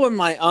was all when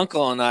my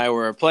uncle and I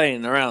were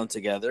playing around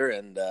together,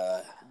 and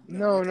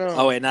no.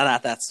 Oh wait,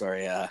 not that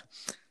story.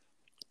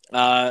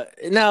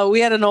 No,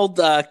 we had an old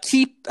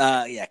key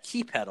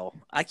kettle.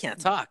 I can't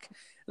talk.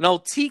 An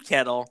old tea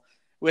kettle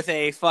with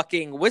a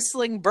fucking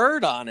whistling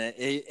bird on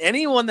it.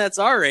 Anyone that's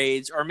our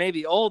age or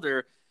maybe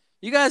older,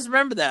 You guys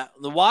remember that?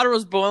 The water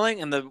was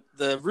boiling and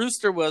the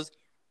rooster was.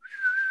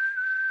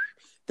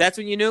 That's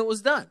when you knew it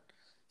was done.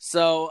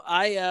 So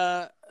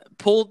I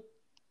pulled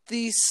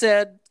the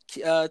said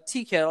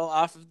tea kettle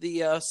off of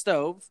the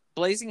stove,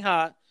 blazing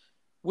hot,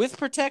 with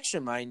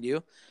protection, mind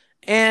you,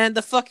 and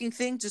the fucking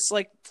thing just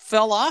like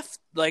fell off.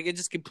 Like it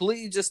just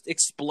completely just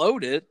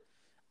exploded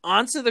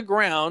onto the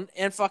ground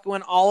and fucking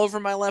went all over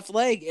my left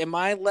leg. And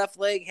my left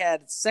leg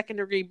had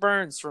second-degree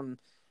burns from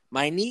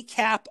my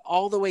kneecap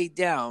all the way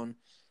down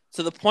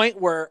to the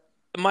point where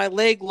my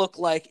leg looked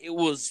like it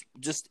was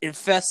just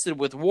infested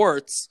with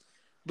warts,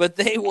 but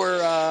they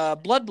were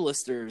blood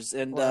blisters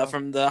and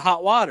from the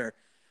hot water.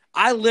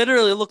 I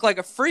literally looked like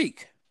a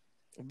freak.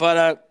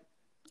 But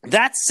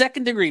that's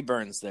second-degree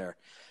burns there.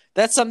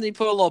 That's something you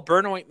put a little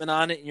burn ointment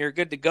on it and you're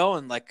good to go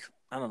in like,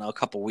 I don't know, a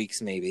couple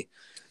weeks maybe.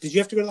 Did you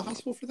have to go to the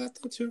hospital for that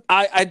though too?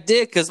 I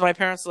did because my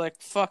parents were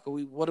like, "Fuck,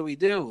 what do we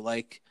do?"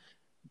 Like,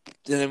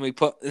 and then we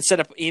put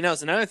instead of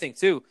it's another thing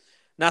too.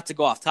 Not to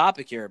go off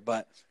topic here,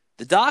 but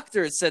the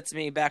doctor had said to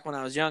me back when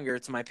I was younger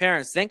to my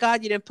parents, "Thank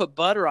God you didn't put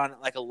butter on it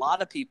like a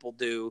lot of people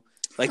do,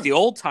 like the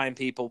old time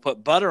people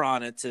put butter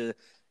on it to,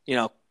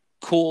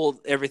 cool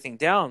everything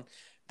down."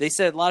 They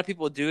said a lot of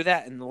people would do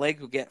that and the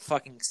leg would get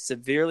fucking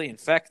severely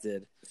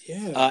infected,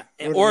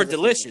 or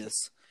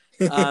delicious.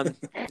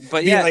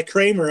 But yeah, like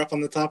Kramer up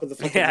on the top of the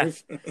fucking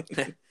roof.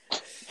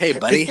 Hey,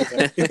 buddy.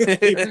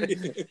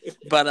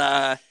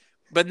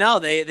 But no,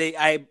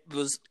 I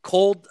was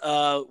cold,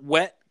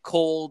 wet,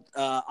 cold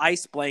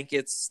ice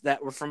blankets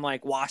that were from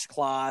like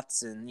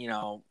washcloths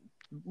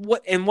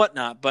and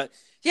whatnot. But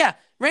yeah,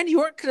 Randy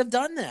Orton could have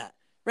done that.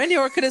 Randy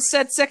Orton could have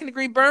said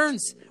second-degree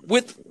burns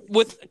with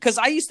because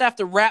I used to have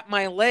to wrap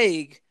my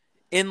leg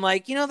in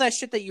like that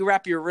shit that you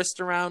wrap your wrist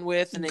around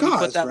with, and then you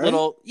put that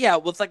little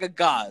with like a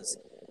gauze.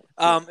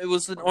 It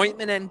was an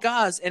ointment and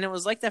gauze, and it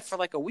was like that for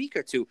like a week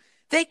or two.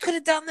 They could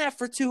have done that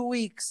for 2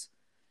 weeks,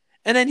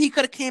 and then he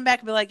could have came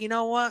back and be like, you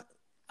know what?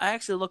 I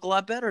actually look a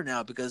lot better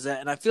now because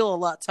and I feel a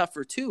lot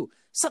tougher too.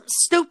 Something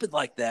stupid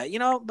like that,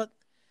 But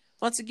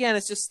once again,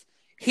 it's just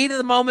heat of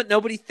the moment.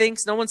 Nobody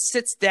thinks. No one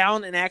sits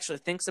down and actually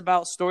thinks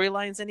about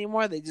storylines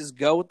anymore. They just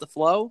go with the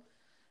flow.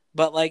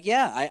 But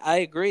I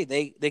agree.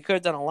 They could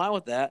have done a lot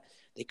with that.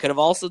 They could have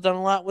also done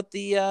a lot with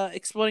the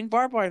exploding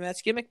barbed wire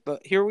match gimmick.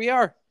 But here we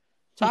are.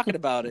 Talking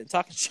about it,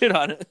 talking shit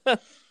on it.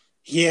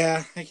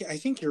 Yeah, I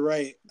think you're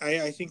right.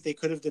 I think they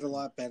could have did a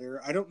lot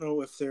better. I don't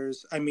know if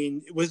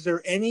was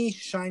there any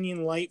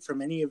shining light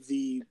from any of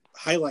the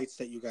highlights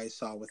that you guys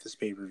saw with this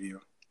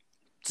pay-per-view?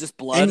 Just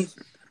blood.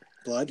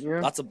 Blood? Yeah.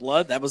 Lots of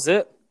blood. That was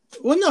it.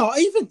 Well, no,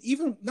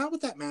 even not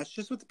with that match,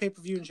 just with the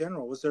pay-per-view in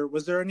general.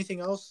 Was there anything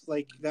else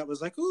like that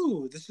was like,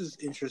 ooh, this is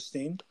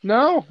interesting?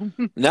 No.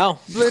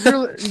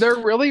 Literally, there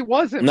really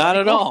wasn't. Not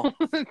at all.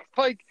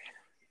 Like,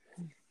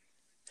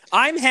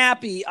 I'm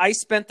happy I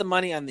spent the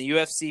money on the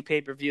UFC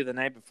pay-per-view the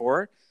night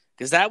before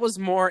because that was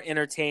more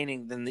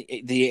entertaining than the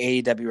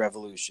AEW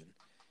Revolution.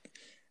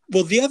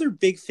 Well, the other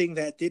big thing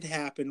that did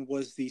happen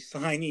was the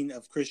signing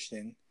of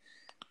Christian,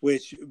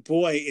 which,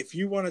 boy, if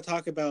you want to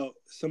talk about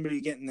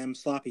somebody getting them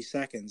sloppy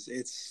seconds,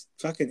 it's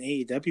fucking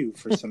AEW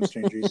for some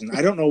strange reason.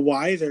 I don't know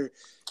why they're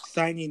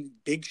signing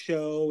Big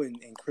Show and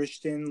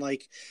Christian.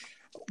 Like,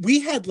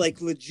 we had,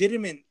 like,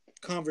 legitimate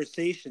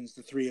conversations,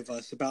 the three of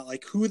us, about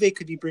like who they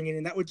could be bringing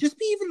in that would just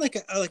be even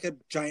like a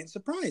giant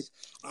surprise.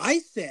 I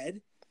said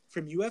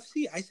from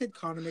UFC, I said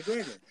Conor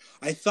McGregor.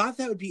 I thought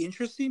that would be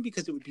interesting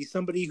because it would be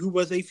somebody who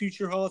was a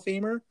future Hall of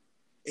Famer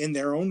in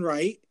their own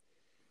right.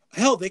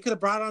 Hell, they could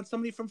have brought on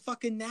somebody from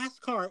fucking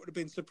NASCAR. It would have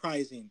been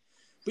surprising.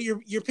 But you're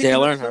picking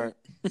Dale Earnhardt.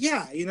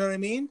 Yeah, you know what I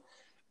mean?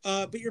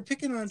 But you're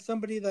picking on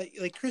somebody that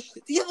like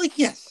Christian. Yeah, like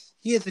yes,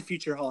 he is a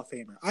future Hall of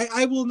Famer.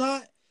 I will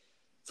not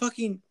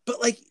fucking. But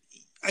like.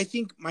 I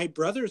think my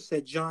brother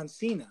said John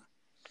Cena.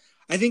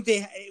 I think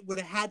it would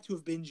have had to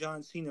have been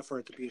John Cena for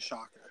it to be a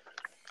shocker.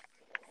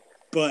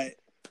 But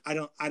I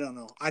don't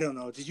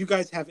know. Did you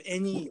guys have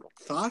any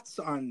thoughts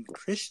on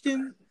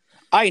Christian?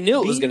 I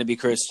knew it was going to be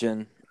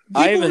Christian.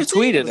 I even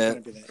tweeted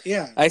it.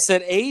 Yeah. I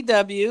said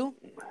AEW.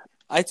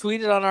 I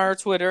tweeted on our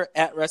Twitter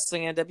at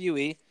Wrestling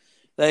NWE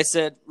that I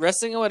said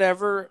Wrestling or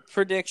Whatever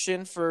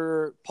prediction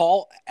for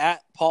Paul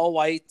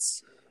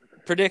White's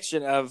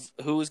prediction of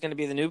who was going to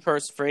be the new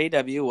person for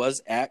AEW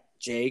was at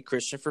J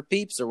Christian for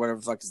Peeps or whatever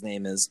the fuck his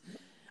name is.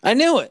 I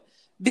knew it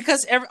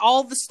because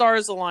all the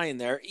stars align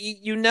there.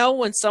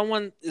 When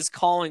someone is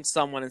calling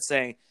someone and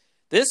saying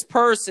this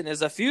person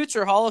is a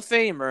future Hall of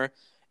Famer,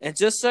 and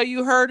just so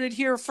you heard it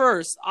here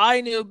first,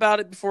 I knew about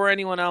it before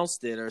anyone else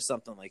did, or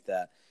something like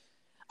that.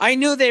 I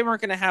knew they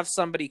weren't going to have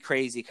somebody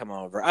crazy come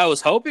over. I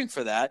was hoping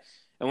for that.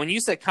 And when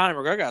you said Conor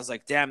McGregor, I was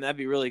like, damn, that'd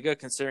be really good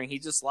considering he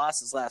just lost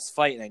his last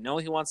fight. And I know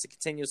he wants to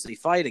continuously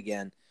fight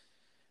again.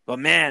 But,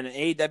 man,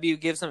 AEW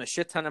gives him a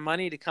shit ton of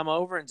money to come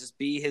over and just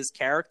be his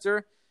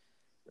character.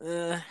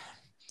 Conor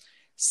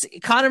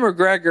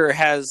McGregor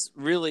has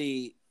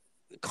really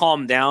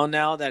calmed down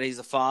now that he's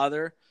a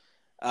father.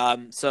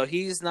 So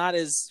he's not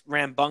as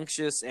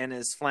rambunctious and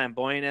as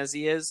flamboyant as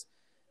he is.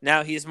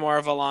 Now he's more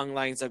of along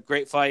lines of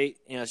great fight,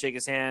 shake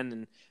his hand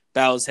and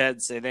bow his head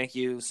and say, thank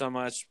you so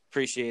much.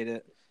 Appreciate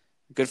it.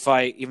 Good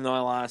fight, even though I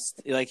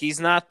lost. Like, he's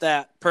not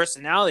that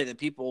personality that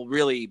people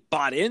really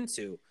bought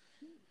into.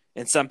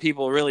 And some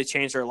people really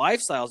change their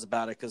lifestyles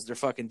about it because they're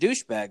fucking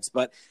douchebags.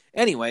 But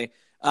anyway,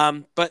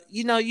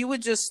 you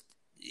would just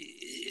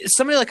 –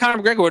 somebody like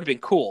Conor McGregor would have been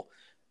cool.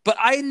 But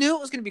I knew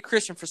it was going to be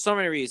Christian for so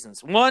many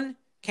reasons. One,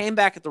 came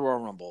back at the Royal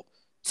Rumble.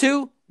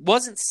 Two,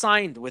 wasn't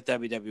signed with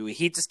WWE.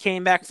 He just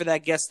came back for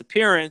that guest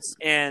appearance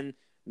and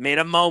made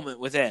a moment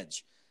with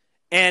Edge.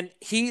 And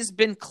he's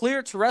been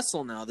cleared to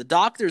wrestle now. The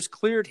doctors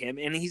cleared him,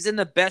 and he's in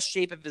the best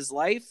shape of his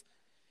life.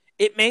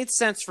 It made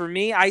sense for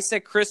me. I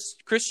said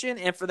Christian,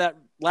 and for that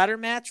ladder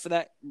match, for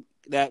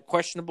that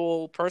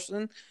questionable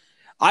person,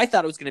 I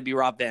thought it was going to be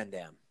Rob Van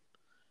Dam.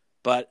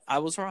 But I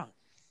was wrong.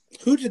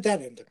 Who did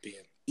that end up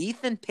being?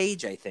 Ethan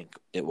Page, I think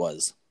it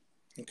was.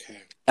 Okay.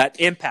 That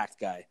Impact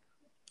guy.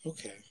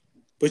 Okay.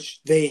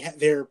 Which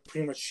they're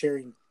pretty much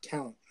sharing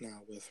talent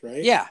now with,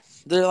 right? Yeah.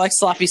 They're like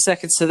sloppy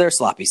seconds to their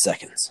sloppy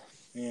seconds.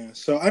 Yeah.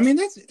 So, I mean,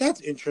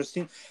 that's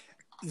interesting.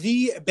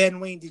 Ben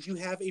Wayne, did you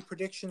have a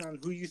prediction on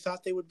who you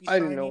thought they would be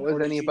signing? I didn't know it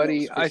was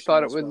anybody. I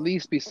thought it would at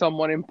least be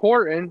someone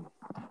important.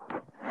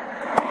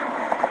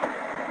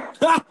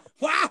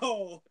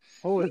 Wow!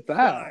 What was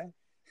that?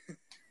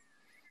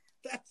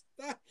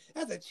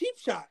 That's a cheap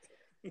shot.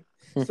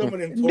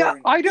 Someone important. No,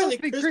 I don't really,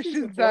 think Christian's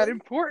Christian's that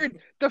important.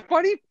 The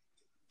funny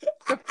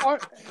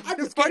part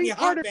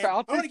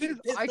about this is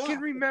I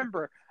can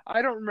remember.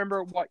 I don't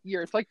remember what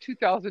year. It's like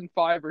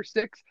 2005 or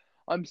 6.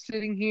 I'm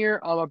sitting here.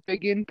 I'm a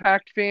big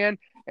Impact fan.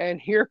 And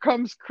here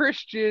comes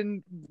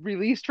Christian,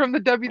 released from the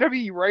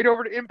WWE right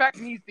over to Impact.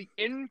 And he's the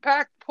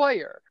Impact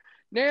player.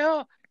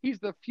 Now he's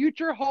the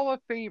future Hall of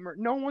Famer.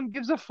 No one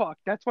gives a fuck.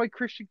 That's why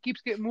Christian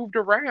keeps getting moved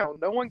around.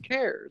 No one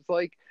cares.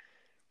 Like,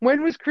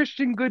 when was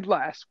Christian good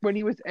last? When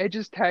he was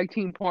Edge's tag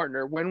team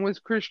partner. When was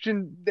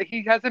Christian?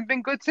 He hasn't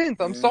been good since.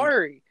 I'm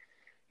sorry.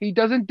 He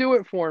doesn't do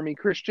it for me.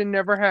 Christian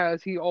never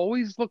has. He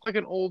always looked like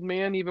an old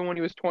man even when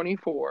he was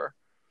 24.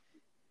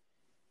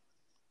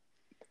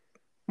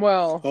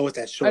 Well, with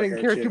that short I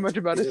didn't care too much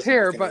about his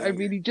hair, but I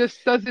mean, he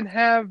just doesn't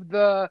have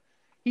the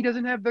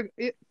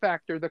it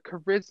factor, the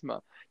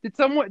charisma.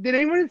 Did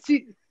anyone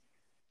see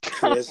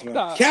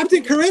charisma?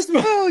 Captain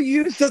Charisma. Oh,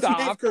 you doesn't stop.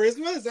 have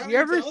charisma? Is that you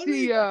ever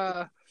see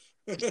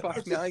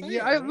fuck now.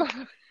 Yeah,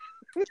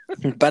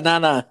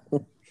 banana.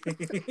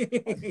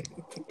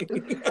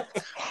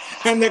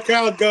 And the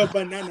crowd go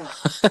banana.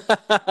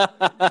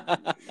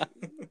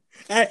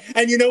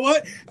 And you know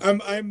what?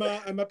 I'm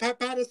a Pat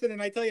Patterson,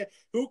 and I tell you,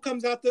 who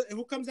comes out,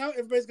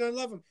 everybody's gonna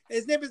love him.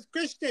 His name is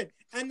Christian,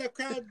 and the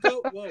crowd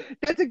go, whoa.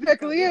 That's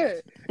exactly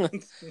it.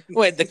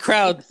 Wait, the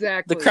crowd.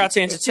 Exactly. The crowd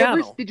changed the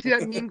channel. Did you see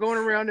that meme going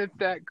around? If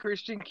that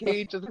Christian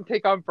Cage doesn't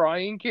take on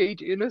Brian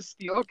Cage in a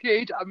steel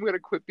cage, I'm gonna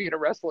quit being a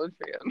wrestling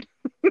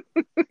fan.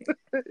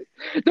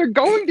 They're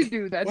going to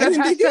do that. That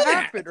has to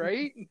happen,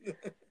 right?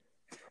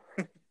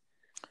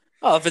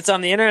 Oh, if it's on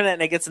the internet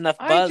and it gets enough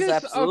buzz,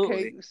 absolutely.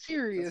 Okay,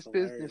 serious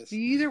business. Do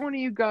either one of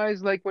you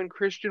guys, like when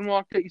Christian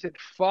walked out, you said,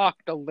 fuck,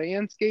 the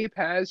landscape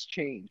has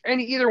changed?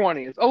 Either one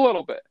of you, a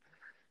little bit.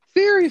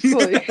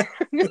 Seriously.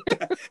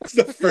 It's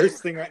the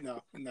first thing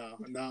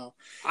No.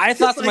 I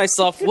thought to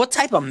myself, what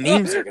type of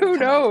memes are going to Who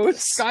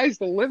knows? Sky's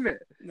the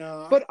limit.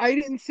 No. But I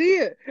didn't see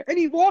it. And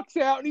he walks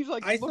out and he's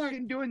like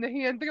doing the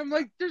hand thing. I'm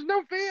like, there's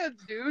no fans,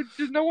 dude.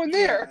 There's no one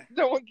there.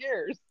 Yeah. No one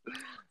cares.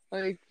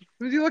 Like,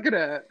 who's he looking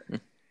at?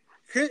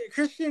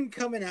 Christian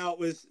coming out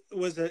was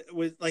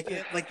like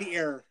the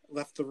air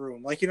left the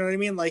room. Like, you know what I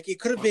mean? Like, it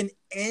could have been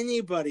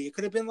anybody. It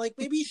could have been like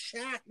maybe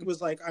Shaq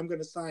was like, I'm going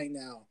to sign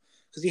now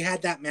because he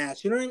had that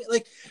match. You know what I mean?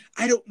 Like,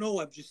 I don't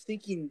know. I'm just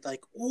thinking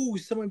like, oh,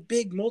 someone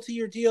big,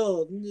 multi-year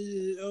deal.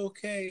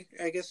 Okay,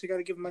 I guess we got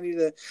to give money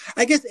to.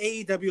 I guess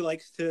AEW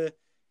likes to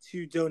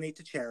donate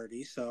to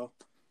charity, so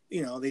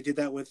you know they did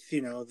that with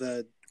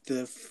the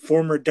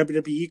former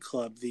WWE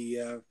club.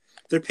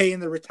 They're paying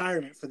the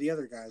retirement for the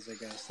other guys. I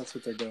guess that's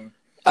what they're doing.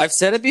 I've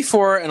said it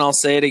before, and I'll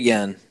say it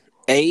again.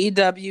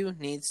 AEW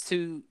needs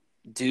to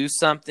do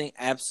something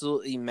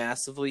absolutely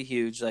massively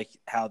huge, like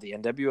how the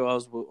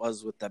NWO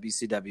was with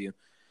WCW,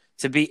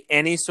 to be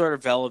any sort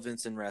of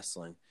relevance in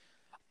wrestling.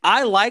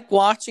 I like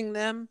watching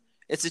them.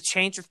 It's a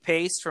change of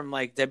pace from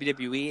like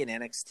WWE and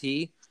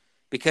NXT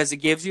because it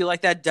gives you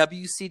like that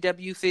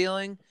WCW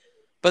feeling.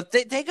 But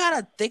they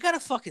gotta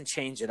fucking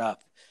change it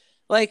up.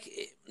 Like,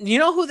 you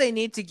know who they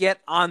need to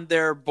get on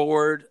their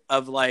board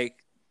of like,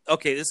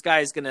 okay, this guy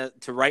is going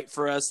to write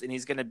for us and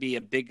he's going to be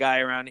a big guy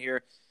around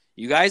here.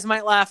 You guys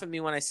might laugh at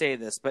me when I say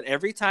this, but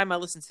every time I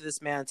listen to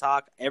this man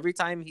talk, every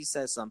time he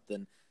says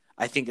something,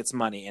 I think it's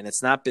money, and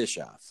it's not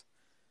Bischoff.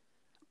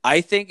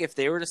 I think if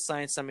they were to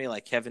sign somebody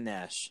like Kevin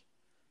Nash,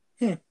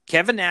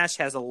 Kevin Nash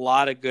has a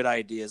lot of good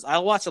ideas. I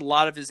watch a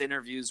lot of his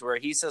interviews where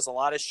he says a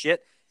lot of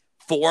shit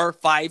 4,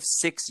 5,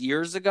 6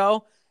 years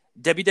ago.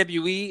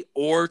 WWE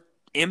or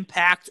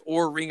Impact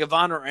or Ring of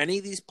Honor or any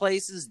of these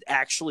places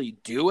actually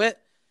do it,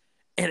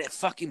 and it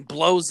fucking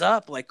blows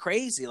up like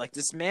crazy. Like,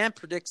 this man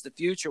predicts the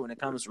future when it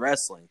comes to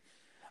wrestling.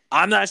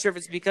 I'm not sure if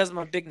it's because I'm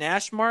a big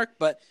Nash mark,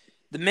 but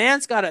The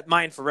man's got a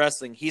mind for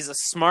wrestling. He's a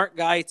smart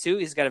guy too.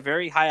 He's got a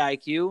very high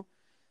IQ,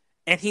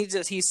 and he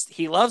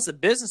loves the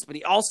business, but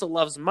he also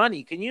loves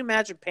money. Can you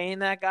imagine paying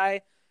that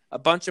guy a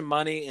bunch of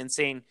money and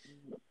saying,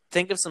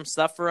 "Think of some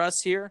stuff for us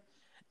here,"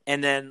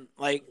 and then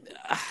like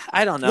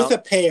I don't know, with a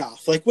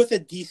payoff, like with a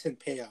decent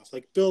payoff,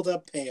 like build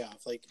up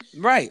payoff, like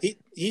right?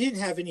 He didn't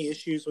have any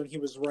issues when he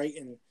was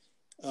writing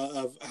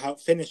of how it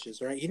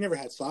finishes, right? He never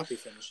had sloppy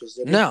finishes,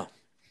 did he? No.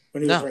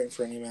 When he was writing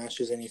for any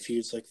matches, any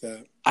feuds like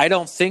that. I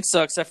don't think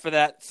so, except for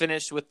that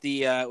finish with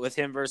the with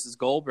him versus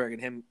Goldberg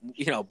and him,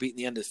 beating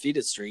the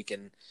undefeated streak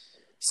and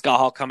Scott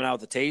Hall coming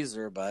out with the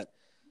taser. But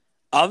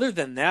other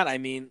than that, I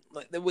mean,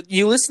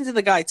 you listen to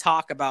the guy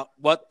talk about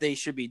what they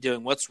should be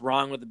doing, what's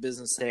wrong with the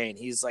business today, and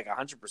he's like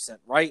 100%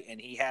 right, and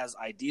he has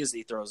ideas that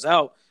he throws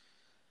out.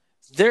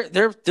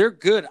 They're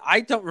good.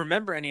 I don't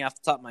remember any off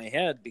the top of my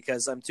head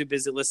because I'm too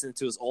busy listening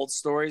to his old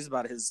stories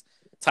about his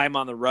time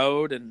on the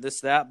road and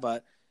this, that,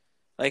 but.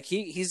 Like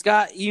he's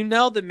got,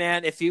 the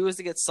man, if he was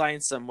to get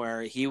signed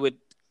somewhere, he would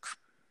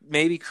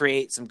maybe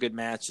create some good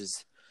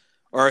matches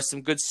or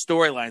some good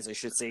storylines, I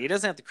should say. He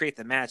doesn't have to create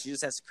the match. He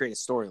just has to create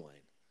a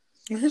storyline.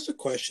 Well, here's a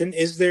question.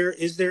 Is there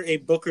a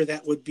booker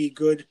that would be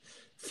good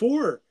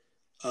for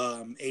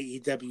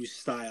AEW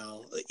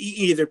style,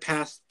 either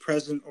past,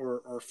 present,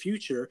 or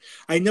future?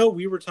 I know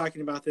we were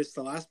talking about this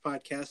the last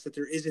podcast, that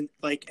there isn't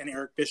like an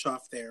Eric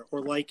Bischoff there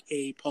or like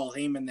a Paul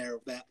Heyman there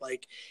that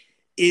like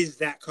is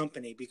that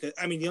company, because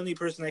I mean the only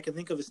person I can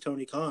think of is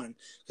Tony Khan,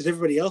 because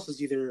everybody else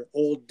is either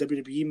old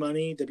WWE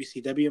money,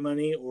 WCW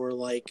money, or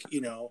like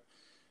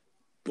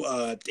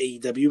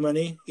AEW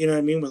money. You know what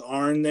I mean, with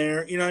Arn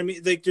there. You know what I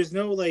mean, like there's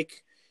no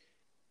like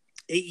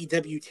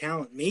AEW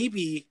talent.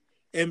 Maybe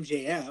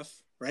MJF,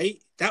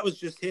 right? That was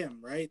just him,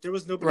 right? There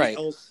was nobody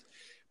else.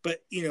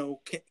 But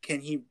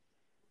can he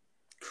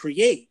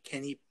create?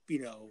 Can he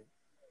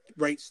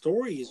write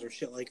stories or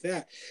shit like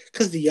that?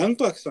 Because the Young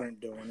Bucks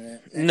aren't doing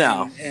it.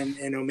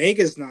 And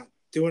Omega's not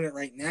doing it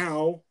right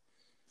now.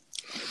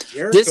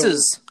 Jericho...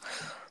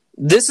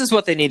 This is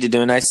what they need to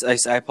do, and I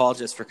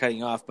apologize for cutting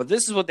you off, but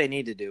this is what they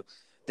need to do.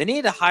 They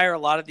need to hire a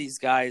lot of these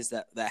guys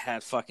that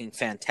had fucking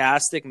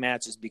fantastic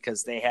matches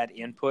because they had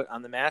input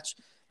on the match,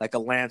 like a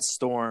Lance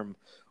Storm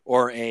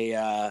or a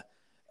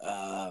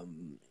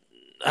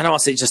I don't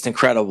want to say just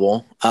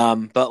incredible,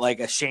 but like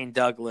a Shane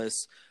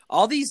Douglas.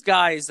 All these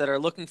guys that are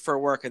looking for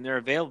work and they're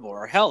available,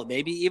 or hell,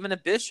 maybe even a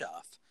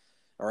Bischoff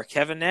or a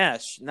Kevin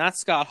Nash, not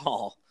Scott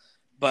Hall.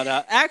 But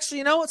actually,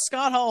 you know what?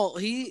 Scott Hall,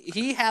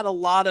 he had a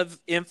lot of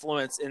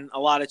influence in a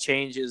lot of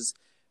changes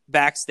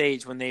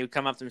backstage when they would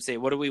come up to him and say,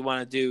 what do we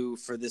want to do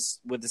for this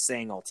with this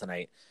angle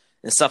tonight?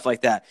 And stuff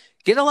like that.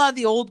 Get a lot of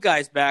the old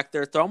guys back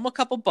there, throw them a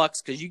couple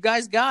bucks because you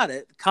guys got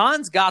it.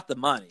 Khan's got the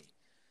money.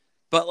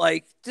 But,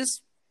 like,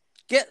 just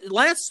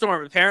Lance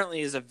Storm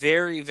apparently is a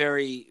very,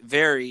 very,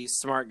 very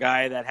smart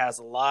guy that has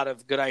a lot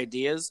of good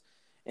ideas.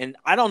 And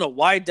I don't know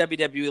why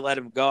WWE let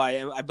him go.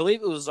 I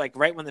believe it was like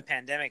right when the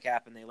pandemic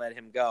happened, they let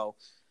him go.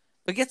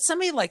 But get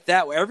somebody like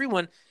that where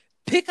everyone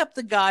pick up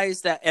the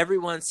guys that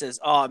everyone says,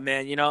 oh,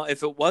 man,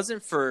 if it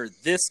wasn't for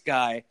this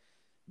guy,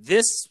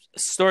 this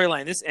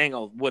storyline, this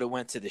angle would have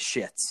went to the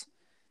shits.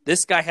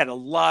 This guy had a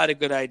lot of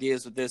good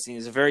ideas with this, and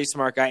he's a very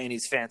smart guy, and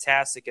he's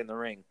fantastic in the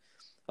ring.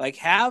 Like,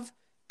 have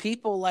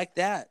people like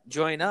that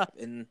join up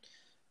and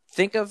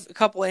think of a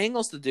couple of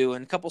angles to do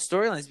and a couple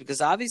storylines,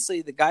 because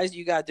obviously the guys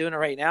you got doing it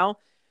right now,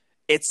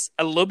 it's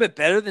a little bit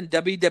better than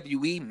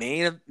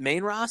WWE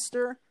main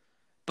roster.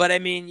 But I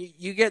mean,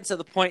 you get to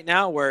the point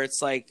now where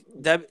it's like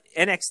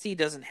NXT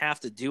doesn't have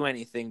to do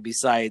anything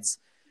besides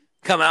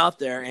come out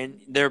there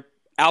and they're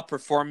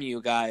outperforming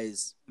you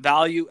guys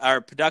value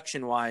or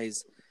production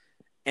wise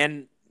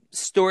and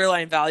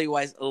storyline value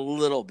wise a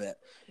little bit.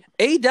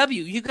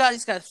 AEW, you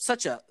guys got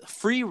such a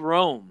free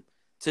roam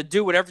to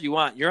do whatever you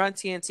want. You're on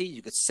TNT.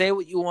 You could say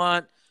what you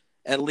want,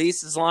 at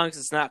least as long as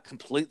it's not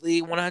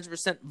completely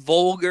 100%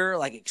 vulgar,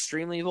 like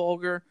extremely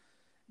vulgar.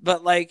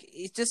 But, like,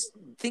 just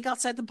think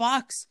outside the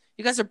box.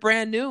 You guys are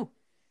brand new.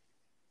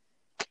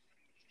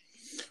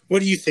 What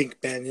do you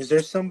think, Ben? Is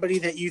there somebody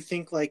that you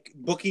think, like,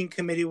 booking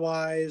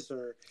committee-wise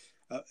or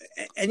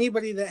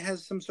anybody that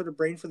has some sort of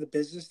brain for the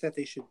business that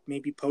they should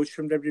maybe poach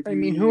from WWE? I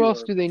mean, who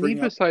else do they need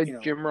besides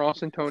Jim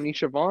Ross and Tony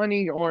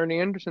Schiavone, Arn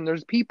Anderson?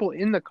 There's people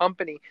in the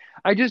company.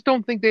 I just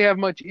don't think they have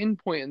much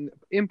input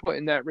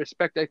in that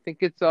respect. I think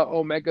it's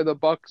Omega, the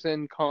Bucks,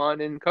 and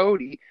Khan and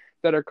Cody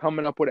that are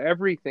coming up with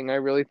everything. I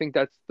really think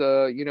that's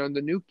the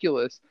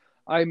nucleus.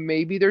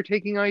 Maybe they're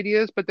taking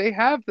ideas, but they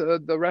have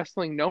the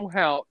wrestling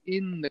know-how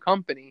in the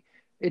company.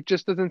 It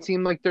just doesn't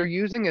seem like they're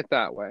using it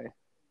that way.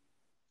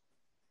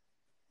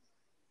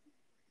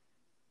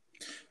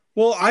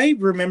 Well, I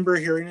remember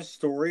hearing a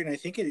story, and I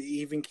think it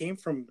even came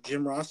from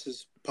Jim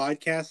Ross's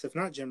podcast. If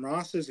not Jim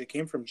Ross's, it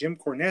came from Jim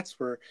Cornette's,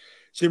 where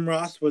Jim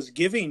Ross was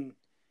giving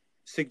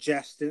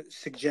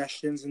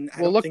suggestions. And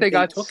they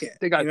got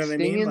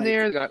Sting in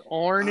there, they got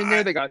Arn in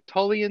there, they got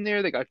Tully in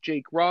there, they got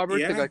Jake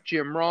Roberts, they got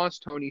Jim Ross,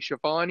 Tony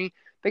Schiavone.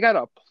 They got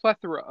a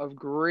plethora of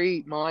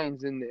great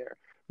minds in there.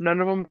 None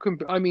of them.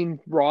 I mean,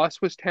 Ross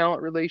was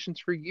talent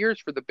relations for years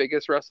for the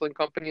biggest wrestling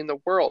company in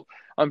the world.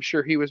 I'm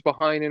sure he was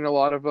behind in a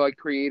lot of like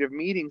creative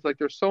meetings. Like,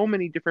 there's so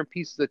many different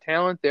pieces of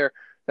talent there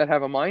that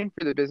have a mind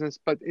for the business,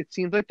 but it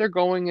seems like they're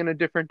going in a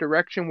different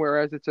direction.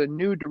 Whereas it's a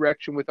new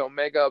direction with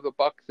Omega, the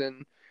Bucks,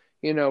 and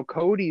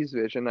Cody's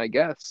vision, I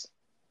guess.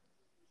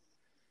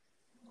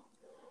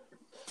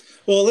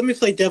 Well, let me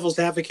play devil's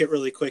advocate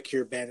really quick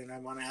here, Ben, and I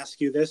want to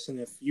ask you this, and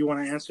if you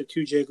want to answer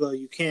too, J-Glow,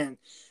 you can.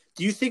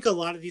 Do you think a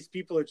lot of these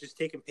people are just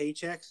taking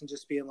paychecks and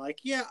just being like,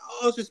 yeah,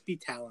 I'll just be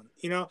talent?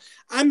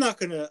 I'm not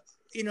going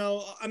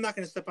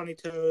to step on any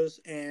toes,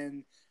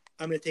 and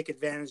I'm going to take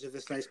advantage of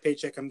this nice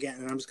paycheck I'm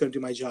getting, and I'm just going to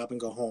do my job and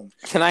go home.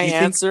 Can I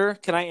answer?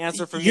 Can I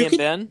answer for me and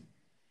Ben?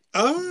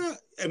 I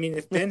mean,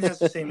 if Ben has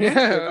the same answer.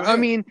 Yeah, I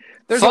mean,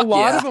 there's a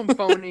lot of them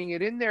phoning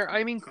it in there.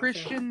 I mean,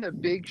 Christian, the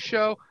Big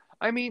Show.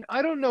 I mean,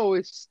 I don't know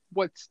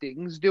what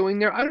Sting's doing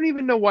there. I don't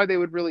even know why they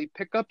would really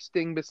pick up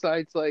Sting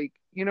besides like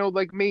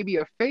maybe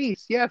a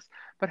face, yes.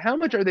 But how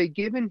much are they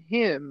giving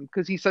him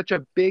because he's such a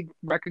big,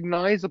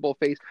 recognizable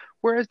face?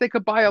 Whereas they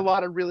could buy a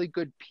lot of really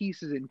good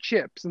pieces and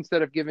chips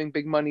instead of giving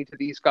big money to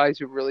these guys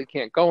who really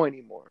can't go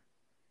anymore.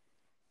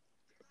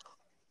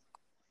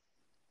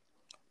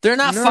 They're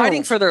not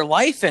fighting for their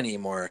life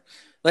anymore.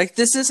 Like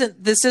this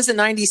isn't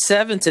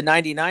 97 to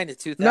 99 to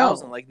 2000.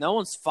 No. Like no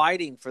one's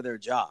fighting for their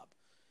job.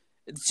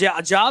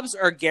 Jobs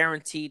are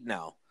guaranteed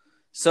now.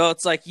 So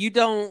it's like you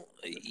don't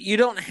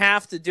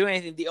have to do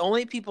anything. The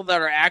only people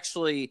that are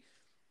actually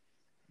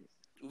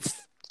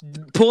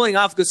pulling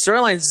off good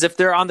storylines is if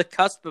they're on the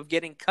cusp of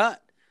getting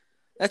cut.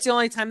 That's the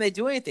only time they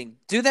do anything.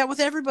 Do that with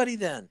everybody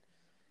then.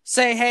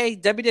 Say, hey,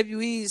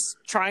 WWE's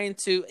trying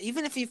to,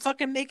 even if you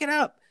fucking make it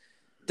up,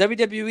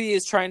 WWE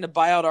is trying to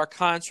buy out our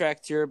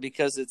contract here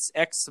because it's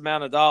X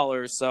amount of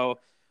dollars, so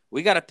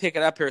we got to pick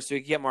it up here so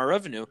we can get more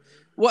revenue.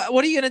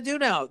 What are you going to do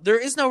now? There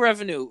is no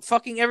revenue.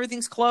 Fucking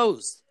everything's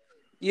closed.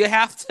 You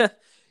have to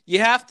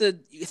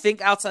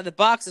think outside the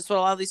box. That's what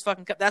a lot of these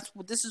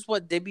this is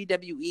what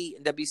WWE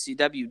and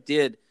WCW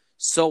did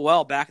so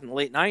well back in the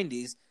late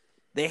 90s.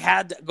 They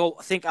had to go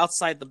think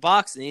outside the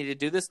box. They needed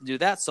to do this and do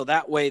that so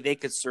that way they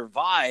could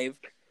survive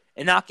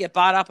and not get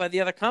bought out by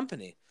the other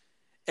company.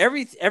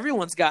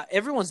 Everyone's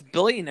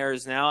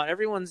billionaires now.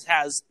 Everyone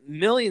has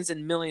millions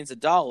and millions of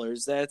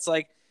dollars. That's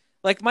like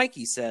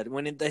Mikey said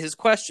when his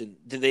question,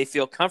 do they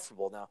feel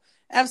comfortable now?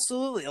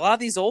 Absolutely. A lot of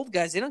these old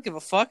guys, they don't give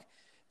a fuck.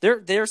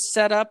 They're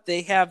set up.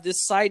 They have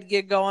this side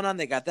gig going on.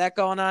 They got that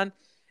going on.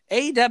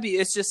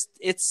 AEW,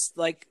 it's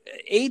like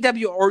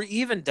AEW or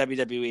even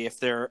WWE if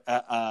they're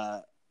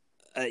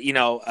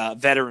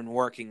veteran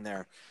working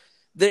there.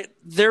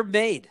 They're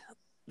made.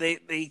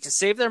 They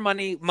save their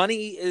money.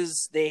 Money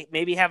is they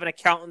maybe have an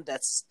accountant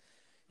that's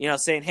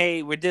saying,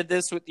 hey, we did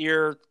this with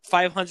your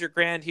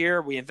 $500,000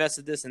 here. We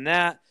invested this and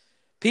that.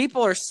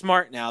 People are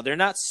smart now. They're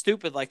not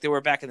stupid like they were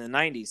back in the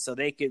 90s. So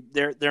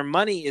their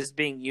money is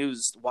being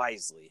used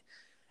wisely.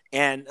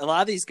 And a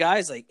lot of these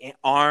guys like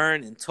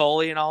Arn and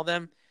Tully and all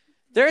them,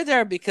 they're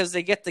there because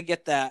they get to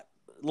get that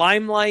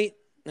limelight,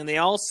 and they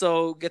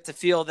also get to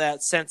feel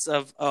that sense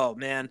of, oh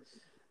man,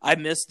 I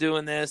miss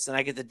doing this, and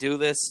I get to do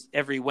this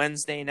every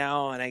Wednesday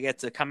now, and I get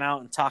to come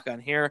out and talk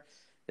on here.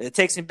 It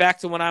takes me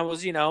back to when I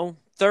was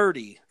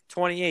 30,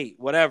 28,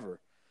 whatever.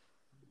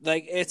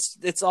 Like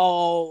it's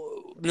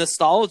all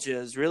nostalgia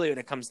is really when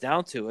it comes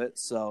down to it.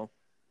 So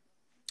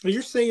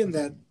you're saying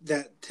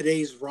that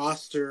today's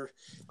roster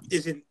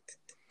isn't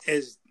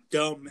as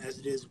dumb as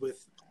it is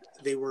with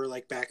they were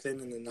like back then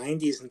in the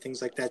 90s and things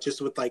like that,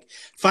 just with like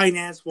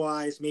finance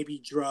wise,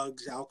 maybe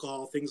drugs,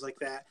 alcohol, things like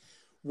that.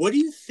 What do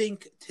you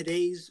think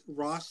today's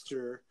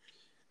roster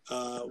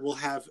will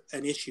have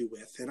an issue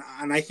with?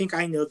 And I think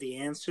I know the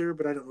answer,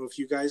 but I don't know if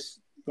you guys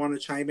want to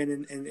chime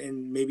in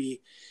and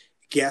maybe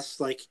guess,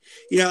 like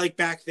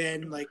back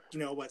then, like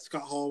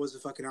Scott Hall was a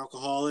fucking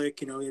alcoholic,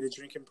 he had a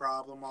drinking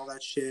problem, all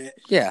that shit.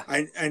 Yeah,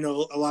 I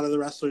know a lot of the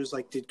wrestlers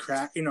like did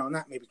crack,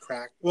 not maybe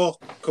crack,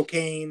 well,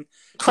 cocaine,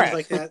 crack, things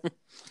like that,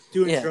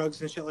 doing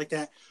drugs and shit like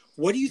that.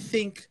 What do you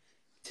think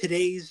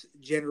today's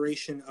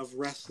generation of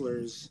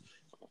wrestlers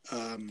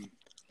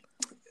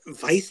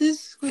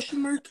vices?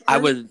 Question mark. I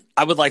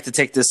would like to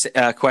take this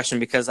question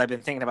because I've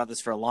been thinking about this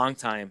for a long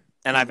time,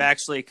 and I've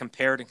actually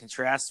compared and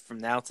contrasted from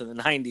now to the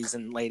 90s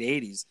and late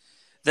 80s.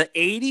 The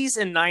 80s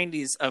and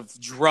 90s of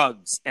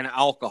drugs and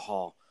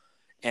alcohol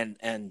and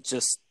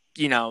just,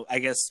 I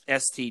guess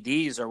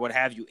STDs or what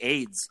have you,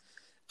 AIDS.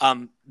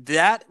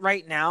 That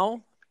right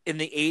now in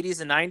the 80s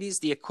and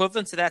 90s, the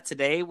equivalent to that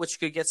today, which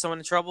could get someone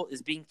in trouble,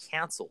 is being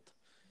canceled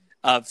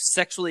of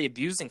sexually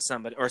abusing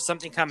somebody or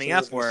something coming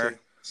up where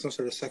some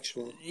sort of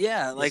sexual.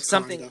 Yeah, like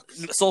something,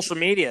 social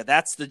media,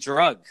 that's the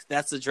drug.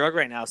 That's the drug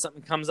right now.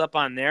 Something comes up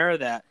on there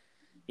that,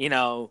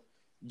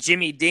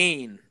 Jimmy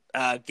Dean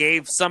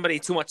gave somebody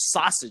too much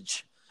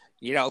sausage,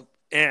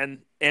 and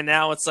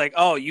now it's like,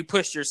 oh, you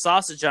pushed your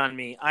sausage on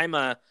me. I'm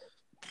a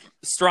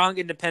strong,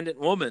 independent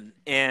woman,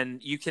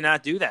 and you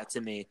cannot do that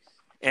to me.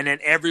 And then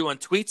everyone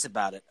tweets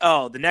about it.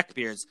 Oh, the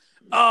neckbeards.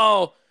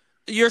 Oh,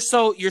 you're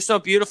so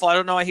beautiful. I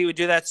don't know why he would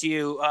do that to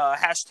you.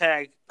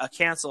 Hashtag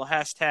cancel.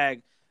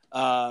 Hashtag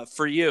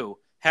for you,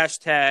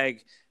 hashtag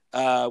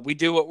we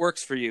do what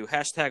works for you,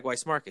 hashtag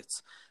Weiss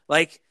Markets,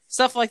 like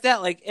stuff like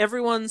that. Like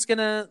everyone's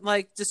gonna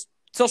like just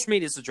social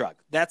media is a drug.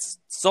 That's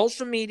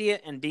social media,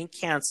 and being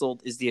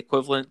canceled is the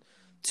equivalent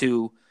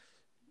to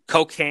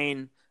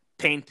cocaine,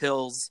 pain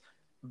pills,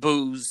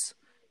 booze,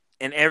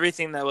 and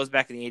everything that was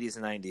back in the 80s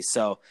and 90s.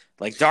 So,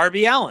 like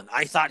Darby Allin,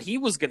 I thought he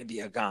was going to be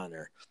a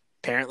goner.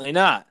 Apparently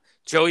not.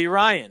 Joey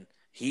Ryan,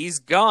 he's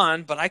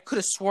gone, but I could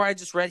have swore I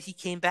just read he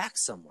came back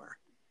somewhere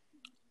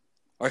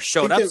or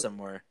showed up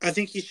somewhere. I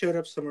think he showed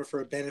up somewhere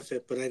for a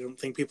benefit, but I don't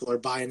think people are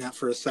buying that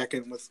for a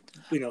second with,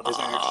 his actions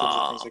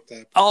and things like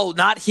that. Oh,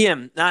 not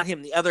him.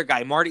 The other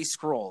guy, Marty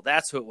Scurll.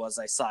 That's who it was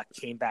I saw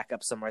came back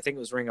up somewhere. I think it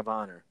was Ring of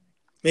Honor.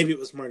 Maybe it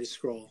was Marty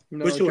Scurll.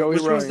 No,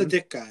 which one's the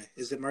dick guy?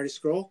 Is it Marty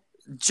Scurll?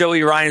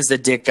 Joey Ryan's the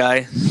dick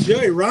guy.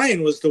 Joey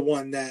Ryan was the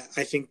one that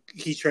I think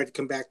he tried to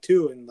come back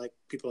to, and like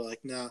people are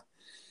like, nah.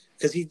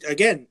 Because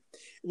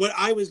what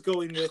I was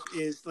going with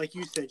is, like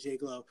you said, Jay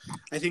Glow,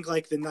 I think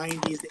like the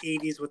 90s, the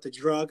 80s with the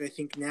drug, I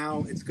think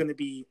now it's going to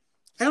be,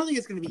 I don't think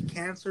it's going to be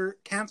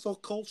cancel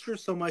culture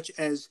so much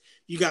as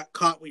you got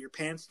caught with your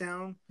pants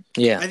down.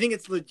 Yeah. I think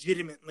it's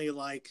legitimately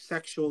like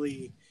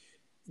sexually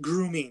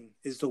grooming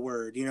is the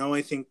word.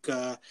 I think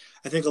a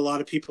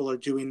lot of people are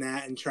doing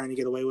that and trying to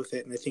get away with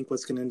it. And I think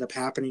what's going to end up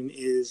happening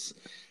is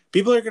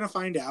people are going to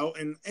find out,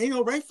 and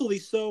rightfully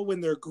so,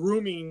 when they're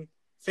grooming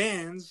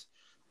fans.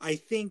 I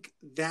think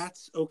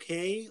that's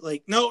okay.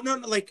 Like, no.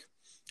 Like,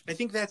 I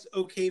think that's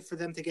okay for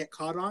them to get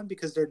caught on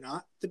because they're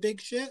not the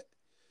big shit.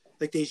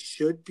 Like, they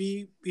should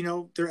be,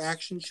 their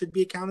actions should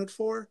be accounted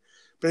for.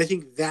 But I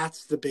think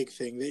that's the big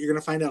thing, that you're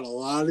going to find out a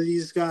lot of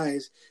these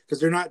guys, because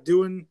they're not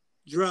doing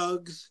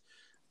drugs.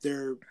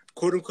 They're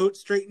quote unquote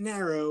straight and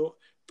narrow.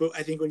 But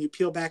I think when you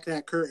peel back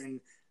that curtain,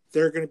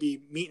 they're going to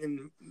be meeting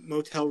in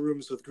motel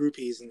rooms with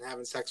groupies and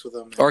having sex with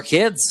them. Or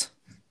kids.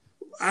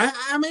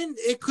 I mean,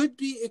 it could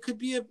be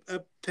a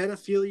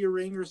pedophilia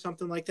ring or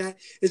something like that.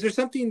 Is there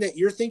something that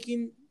you're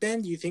thinking,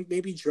 Ben? Do you think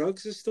maybe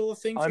drugs is still a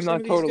thing for I'm some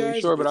not of totally these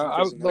guys? sure, but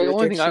the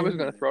only thing I was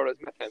going to throw out is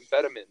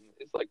methamphetamine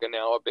is like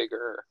now a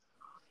bigger,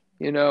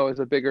 is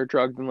a bigger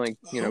drug than like,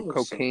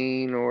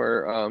 cocaine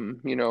or,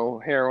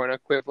 heroin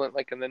equivalent,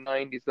 like in the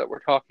 90s that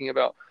we're talking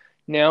about.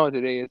 Now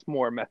today it's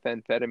more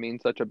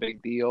methamphetamine, such a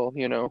big deal, Do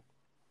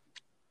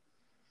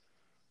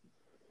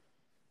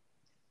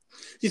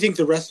you think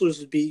the wrestlers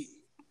would be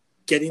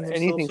getting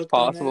themselves anything's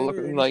possible?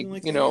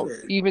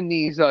 Even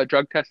these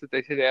drug tests that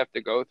they say they have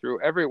to go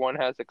through, everyone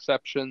has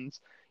exceptions.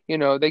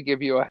 They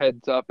give you a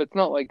heads up. It's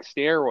not like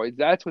steroids.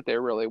 That's what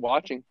they're really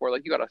watching for.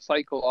 Like, you got to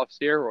cycle off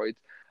steroids.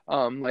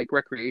 Like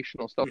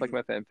recreational stuff like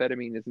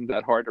methamphetamine isn't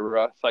that hard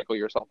to cycle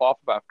yourself off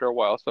of after a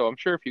while. So I'm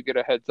sure if you get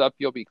a heads up,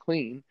 you'll be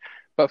clean.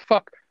 But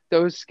fuck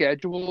those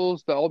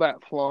schedules, all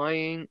that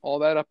flying, all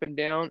that up and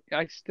down.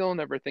 I still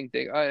never think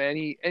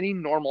any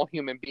normal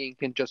human being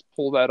can just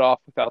pull that off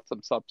without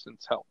some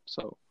substance help.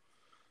 So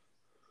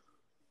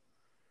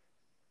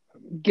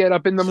get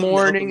up in the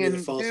morning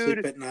and fall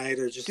asleep at night,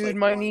 or just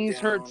my knees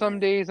hurt some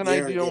days, and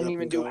I don't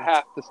even do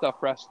half the stuff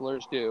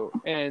wrestlers do.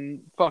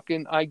 And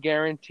fucking, I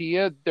guarantee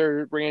you,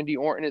 Randy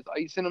Orton is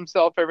icing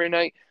himself every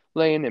night,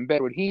 laying in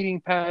bed with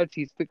heating pads.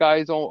 The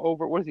guy's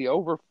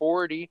over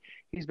 40.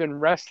 He's been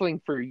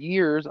wrestling for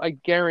years. I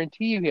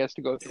guarantee you he has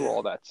to go through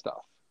all that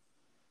stuff.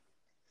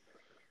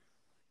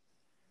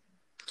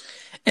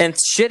 And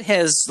shit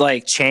has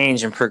like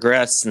changed and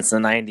progressed since the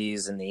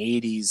 90s and the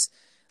 80s.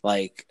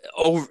 Like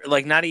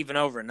not even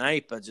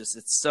overnight, but just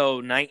it's so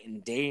night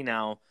and day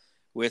now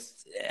with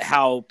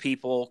how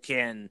people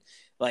can,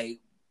 like,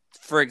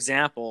 for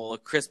example,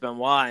 Chris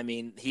Benoit. I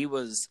mean, he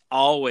was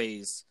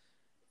always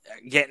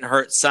getting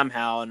hurt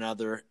somehow or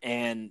another,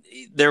 and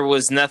there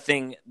was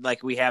nothing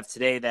like we have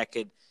today that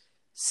could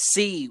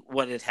see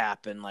what had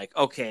happened. Like,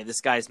 okay,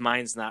 this guy's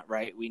mind's not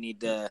right. We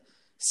need to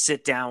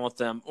sit down with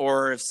them.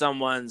 Or if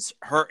someone's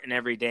hurting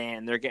every day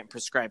and they're getting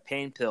prescribed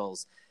pain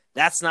pills,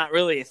 that's not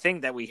really a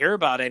thing that we hear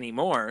about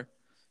anymore.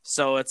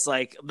 So it's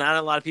like not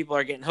a lot of people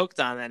are getting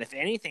hooked on that. If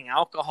anything,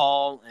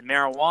 alcohol and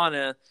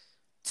marijuana,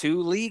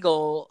 two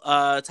legal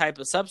type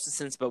of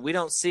substances, but we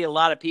don't see a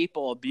lot of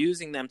people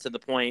abusing them to the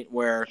point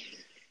where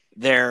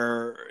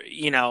they're,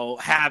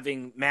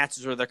 having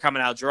matches where they're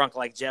coming out drunk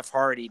like Jeff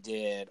Hardy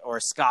did or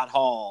Scott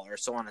Hall or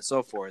so on and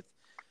so forth.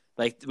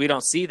 Like, we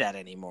don't see that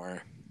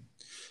anymore.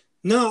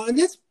 No, and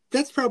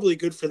that's probably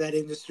good for that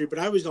industry, but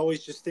I was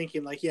always just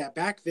thinking, like, yeah,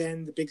 back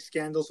then the big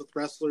scandals with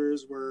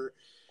wrestlers were,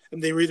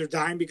 and they were either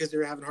dying because they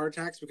were having heart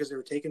attacks because they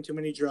were taking too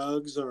many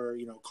drugs, or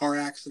car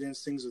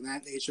accidents, things of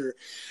that nature.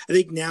 I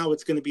think now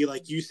it's going to be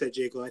like you said,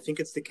 Jacob. I think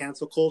it's the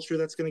cancel culture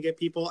that's going to get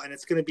people, and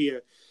it's going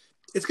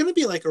to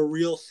be like a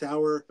real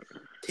sour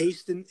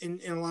taste in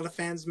a lot of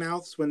fans'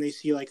 mouths when they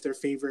see like their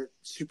favorite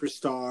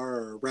superstar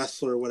or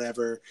wrestler or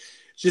whatever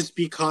just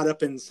be caught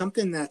up in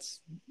something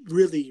that's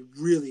really,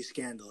 really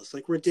scandalous,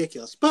 like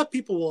ridiculous. But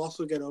people will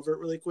also get over it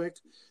really quick,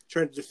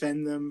 try to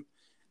defend them.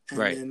 And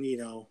right. Then,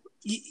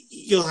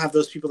 you'll have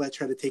those people that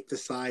try to take the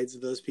sides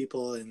of those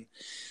people. And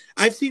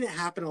I've seen it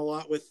happen a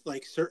lot with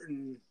like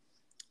certain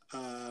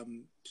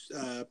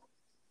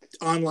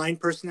online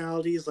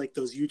personalities like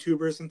those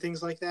YouTubers and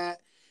things like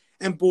that.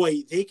 And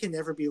boy, they can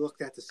never be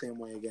looked at the same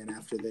way again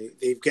after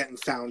they've gotten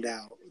found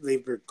out. They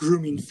were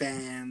grooming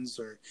fans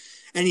or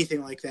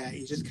anything like that.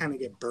 You just kind of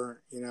get burnt,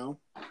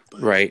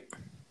 But, Right.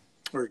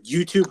 Or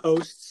YouTube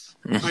hosts.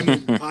 I mean,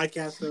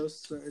 podcast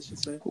hosts, I should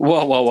say.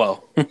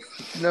 Whoa.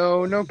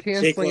 No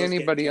canceling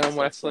anybody on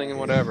wrestling and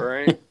whatever,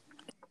 right?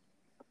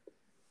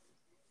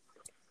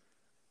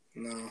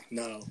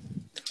 No.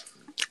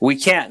 We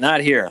can't. Not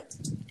here.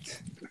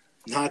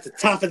 Not at the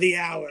top of the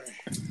hour.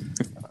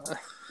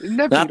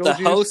 Not the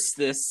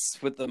hostess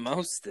with the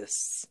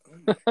mostest.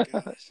 Oh my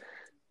gosh.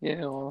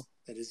 Yeah, well.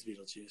 That is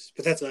Beetlejuice.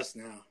 But that's us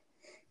now.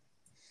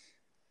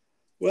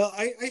 Well,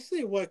 I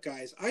say what,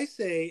 guys? I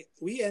say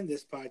we end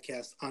this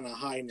podcast on a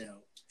high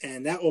note.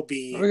 And that will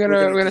be... We're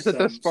gonna set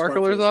the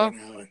sparklers off?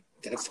 Right now, and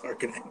that's our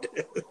gonna end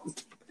it.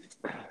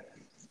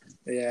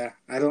 Yeah,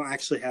 I don't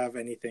actually have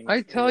anything.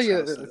 I tell you,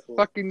 I'm still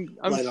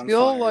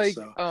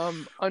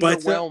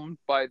underwhelmed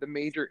by the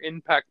major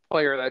Impact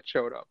player that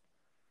showed up.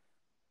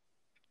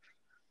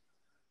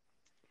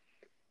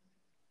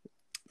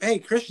 Hey,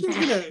 Christian's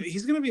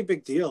he's gonna be a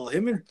big deal.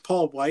 Him and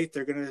Paul White,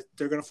 they're gonna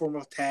form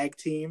a tag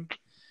team.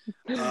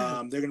 They're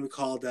gonna be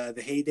called the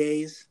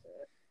Heydays,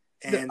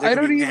 and they're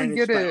gonna be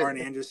managed by Arn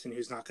Anderson,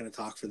 who's not gonna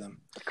talk for them.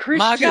 Christian,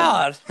 my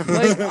God,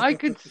 I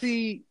could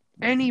see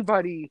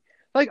anybody.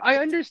 I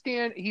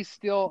understand he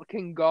still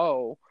can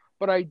go,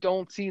 but I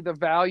don't see the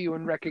value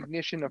and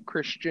recognition of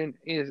Christian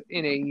in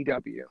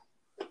AEW.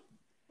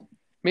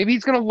 Maybe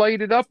he's gonna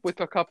light it up with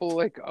a couple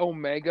like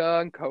Omega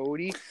and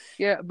Cody.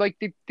 Yeah,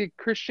 did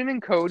Christian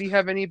and Cody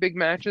have any big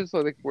matches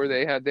where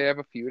they have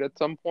a feud at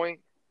some point?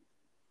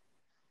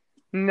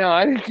 No,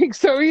 I didn't think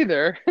so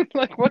either.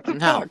 What the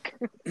fuck?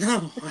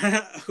 No.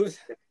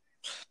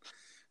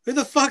 Who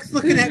the fuck's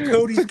looking at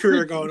Cody's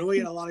career going? Oh, he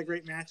had a lot of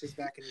great matches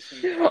back in his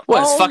day.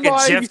 What, is fucking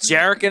Jeff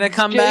Jarrett gonna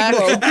come back?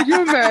 Could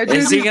you imagine?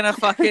 Is he gonna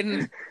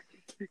fucking...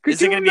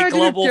 Is it going to be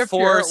Global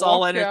Force,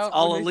 all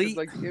elite?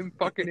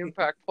 Fucking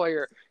Impact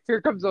player.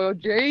 Here comes a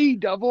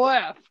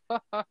JFF.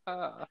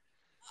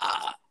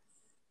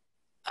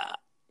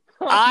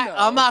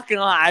 I'm not going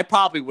to lie. I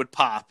probably would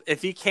pop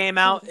if he came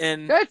out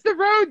and... That's the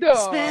Road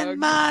Dog. Spend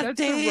my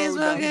days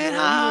looking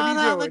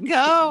on the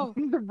go.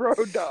 The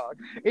Road Dog.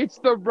 It's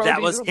the Road Dog.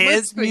 That was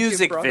his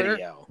music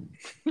video.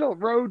 No,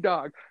 Road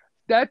Dog.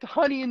 That's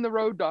Honey in the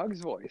Road Dog's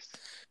voice.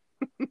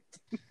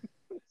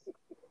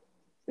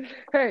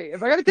 Hey,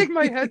 if I got to take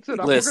my headset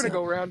off, we're going to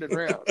go round and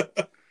round.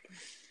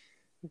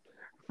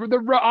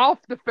 I'll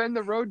defend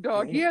the Road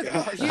Dog. He had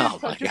such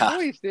a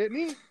voice,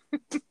 didn't he?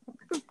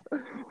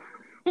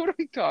 What are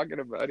we talking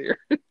about here?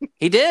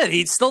 He did.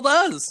 He still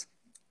does.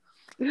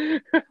 Yeah,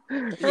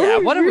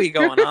 what are we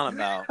going on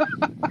about?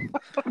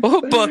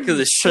 What book is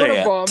this shit? What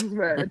a bombs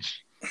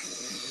match.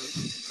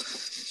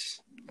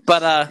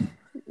 But,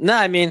 no,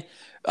 I mean...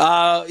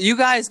 you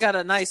guys got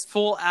a nice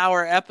full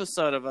hour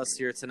episode of us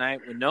here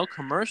tonight with no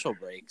commercial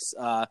breaks.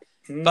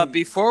 But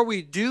before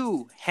we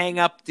do hang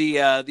up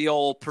the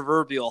old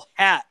proverbial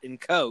hat and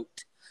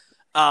coat,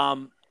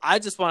 I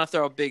just want to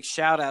throw a big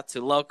shout out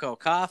to Loco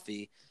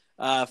Coffee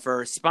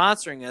for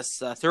sponsoring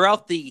us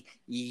throughout the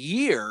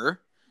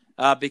year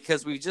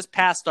because we just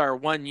passed our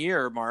 1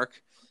 year mark,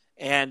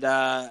 and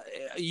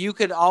you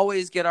could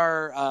always get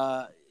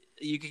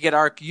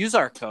use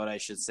our code, I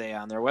should say,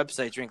 on their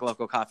website,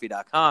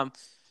 drinklocalcoffee.com.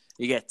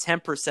 You get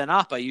 10%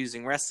 off by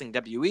using Wrestling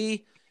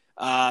WE.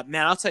 Man,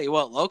 I'll tell you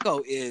what,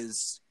 Loco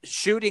is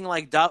shooting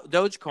like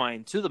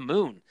Dogecoin to the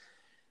moon.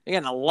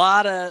 Again, a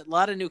lot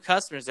of new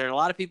customers there. A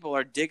lot of people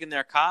are digging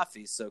their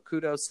coffee, so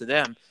kudos to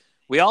them.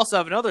 We also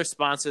have another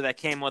sponsor that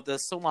came with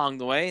us along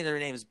the way. Their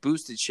name is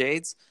Boosted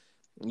Shades.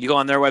 You go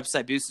on their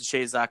website,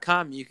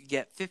 boostedshades.com. You can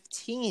get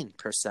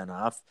 15%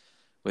 off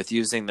with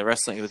using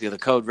the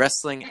code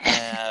Wrestling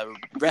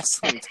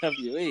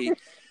WE.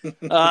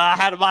 I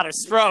had about a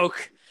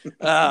stroke.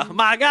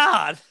 My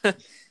God.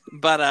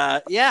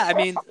 But, yeah, I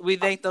mean, we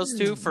thank those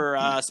two for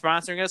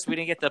sponsoring us. We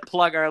didn't get to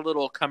plug our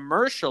little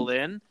commercial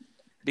in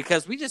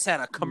because we just had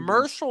a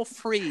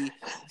commercial-free,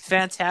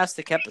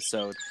 fantastic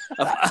episode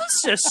of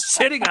us just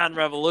shitting on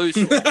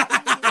Revolution.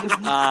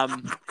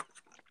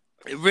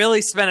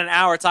 Really spent an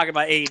hour talking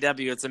about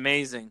AEW. It's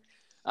amazing.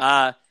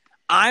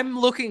 I'm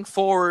looking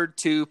forward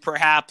to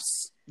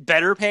perhaps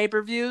better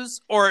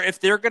pay-per-views, or if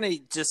they're going to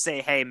just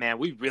say, hey, man,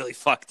 we really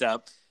fucked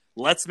up.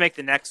 Let's make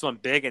the next one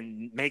big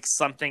and make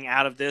something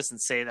out of this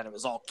and say that it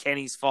was all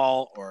Kenny's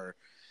fault or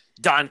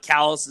Don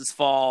Callis'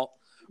 fault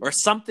or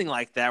something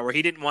like that, where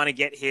he didn't want to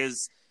get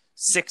his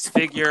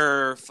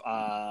 6-figure,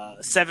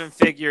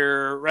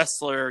 7-figure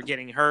wrestler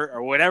getting hurt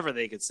or whatever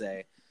they could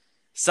say.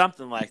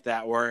 Something like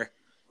that where,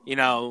 you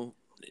know,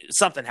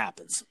 something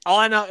happens. All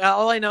I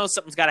know is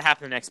something's got to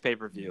happen in the next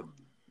pay-per-view.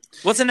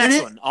 What's the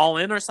next one? All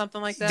In or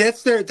something like that?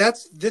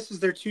 This is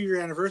their 2-year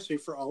anniversary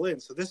for All In.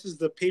 So this is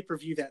the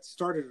pay-per-view that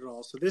started it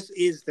all. So this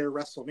is their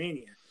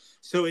WrestleMania.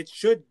 So it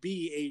should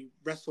be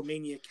a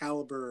WrestleMania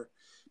caliber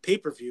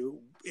pay-per-view.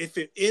 If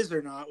it is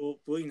or not,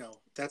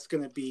 that's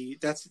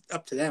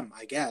up to them,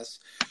 I guess.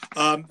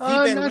 Not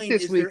Wayne,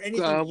 this is week. there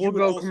anything We'll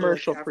go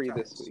commercial like free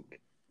this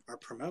week. Or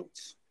promote?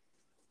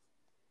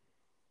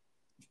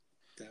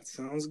 That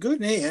sounds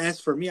good. Hey, as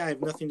for me, I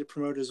have nothing to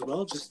promote as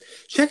well. Just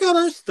check out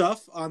our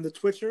stuff on the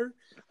Twitter,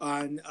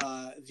 on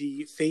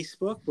the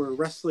Facebook. We're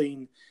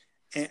wrestling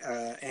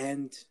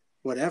and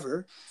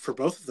whatever for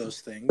both of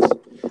those things.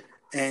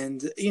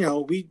 And,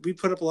 we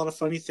put up a lot of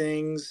funny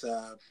things.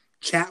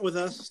 Chat with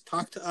us,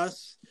 talk to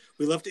us.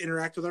 We love to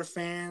interact with our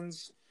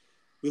fans.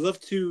 We love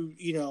to,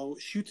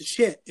 shoot the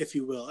shit, if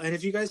you will. And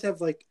if you guys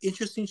have like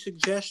interesting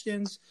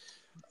suggestions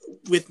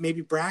with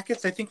maybe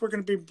brackets, I think we're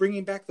going to be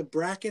bringing back the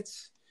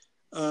brackets.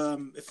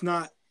 If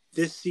not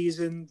this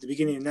season, the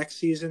beginning of next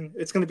season,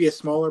 it's going to be a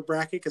smaller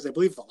bracket because I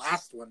believe the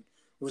last one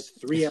was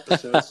 3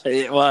 episodes.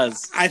 It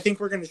was. I think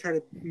we're going to try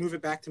to move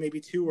it back to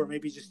maybe 2 or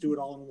maybe just do it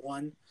all in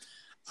one.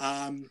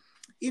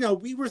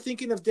 We were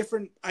thinking of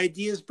different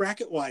ideas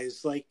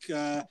bracket-wise, like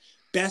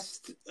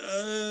best,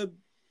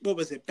 what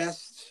was it?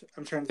 Best,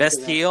 I'm trying to think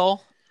Best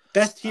heel?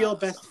 Best heel,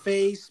 best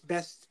face,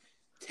 best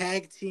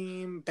tag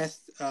team,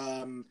 best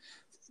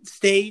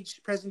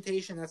stage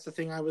presentation. That's the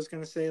thing I was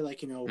going to say,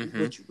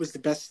 which was the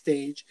best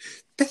stage.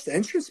 Best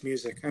entrance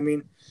music. I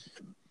mean,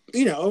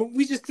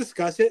 we just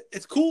discuss it.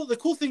 It's cool. The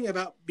cool thing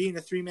about being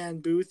a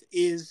 3-man booth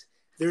is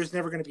there's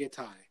never going to be a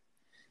tie.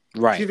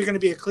 Right. It's either going to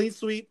be a clean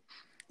sweep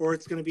or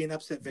it's going to be an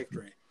upset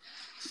victory.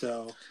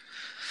 So,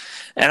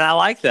 and I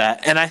like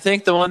that. And I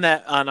think the one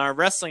that on our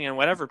wrestling and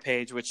whatever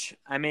page, which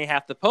I may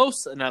have to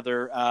post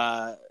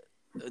another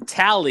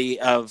tally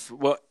of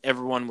what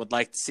everyone would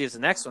like to see as the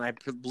next one. I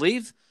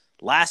believe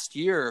last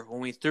year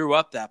when we threw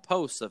up that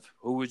post of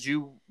what would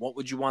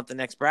you want the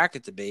next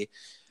bracket to be,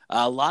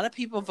 a lot of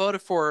people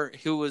voted for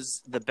who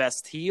was the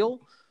best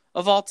heel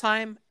of all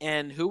time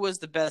and who was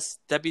the best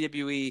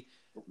WWE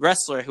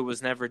wrestler who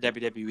was never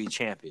WWE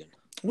champion.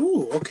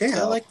 Ooh, okay. So,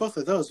 I like both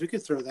of those. We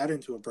could throw that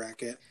into a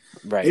bracket.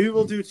 Right. Maybe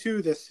we'll do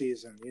 2 this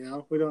season. We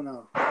don't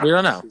know.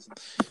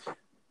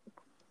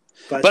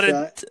 But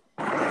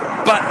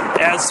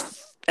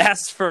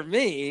as for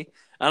me,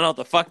 I don't know what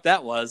the fuck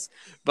that was.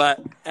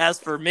 But as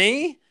for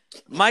me,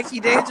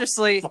 Mikey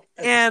Dangerously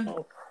and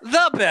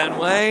the Ben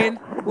Wayne,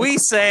 we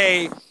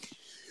say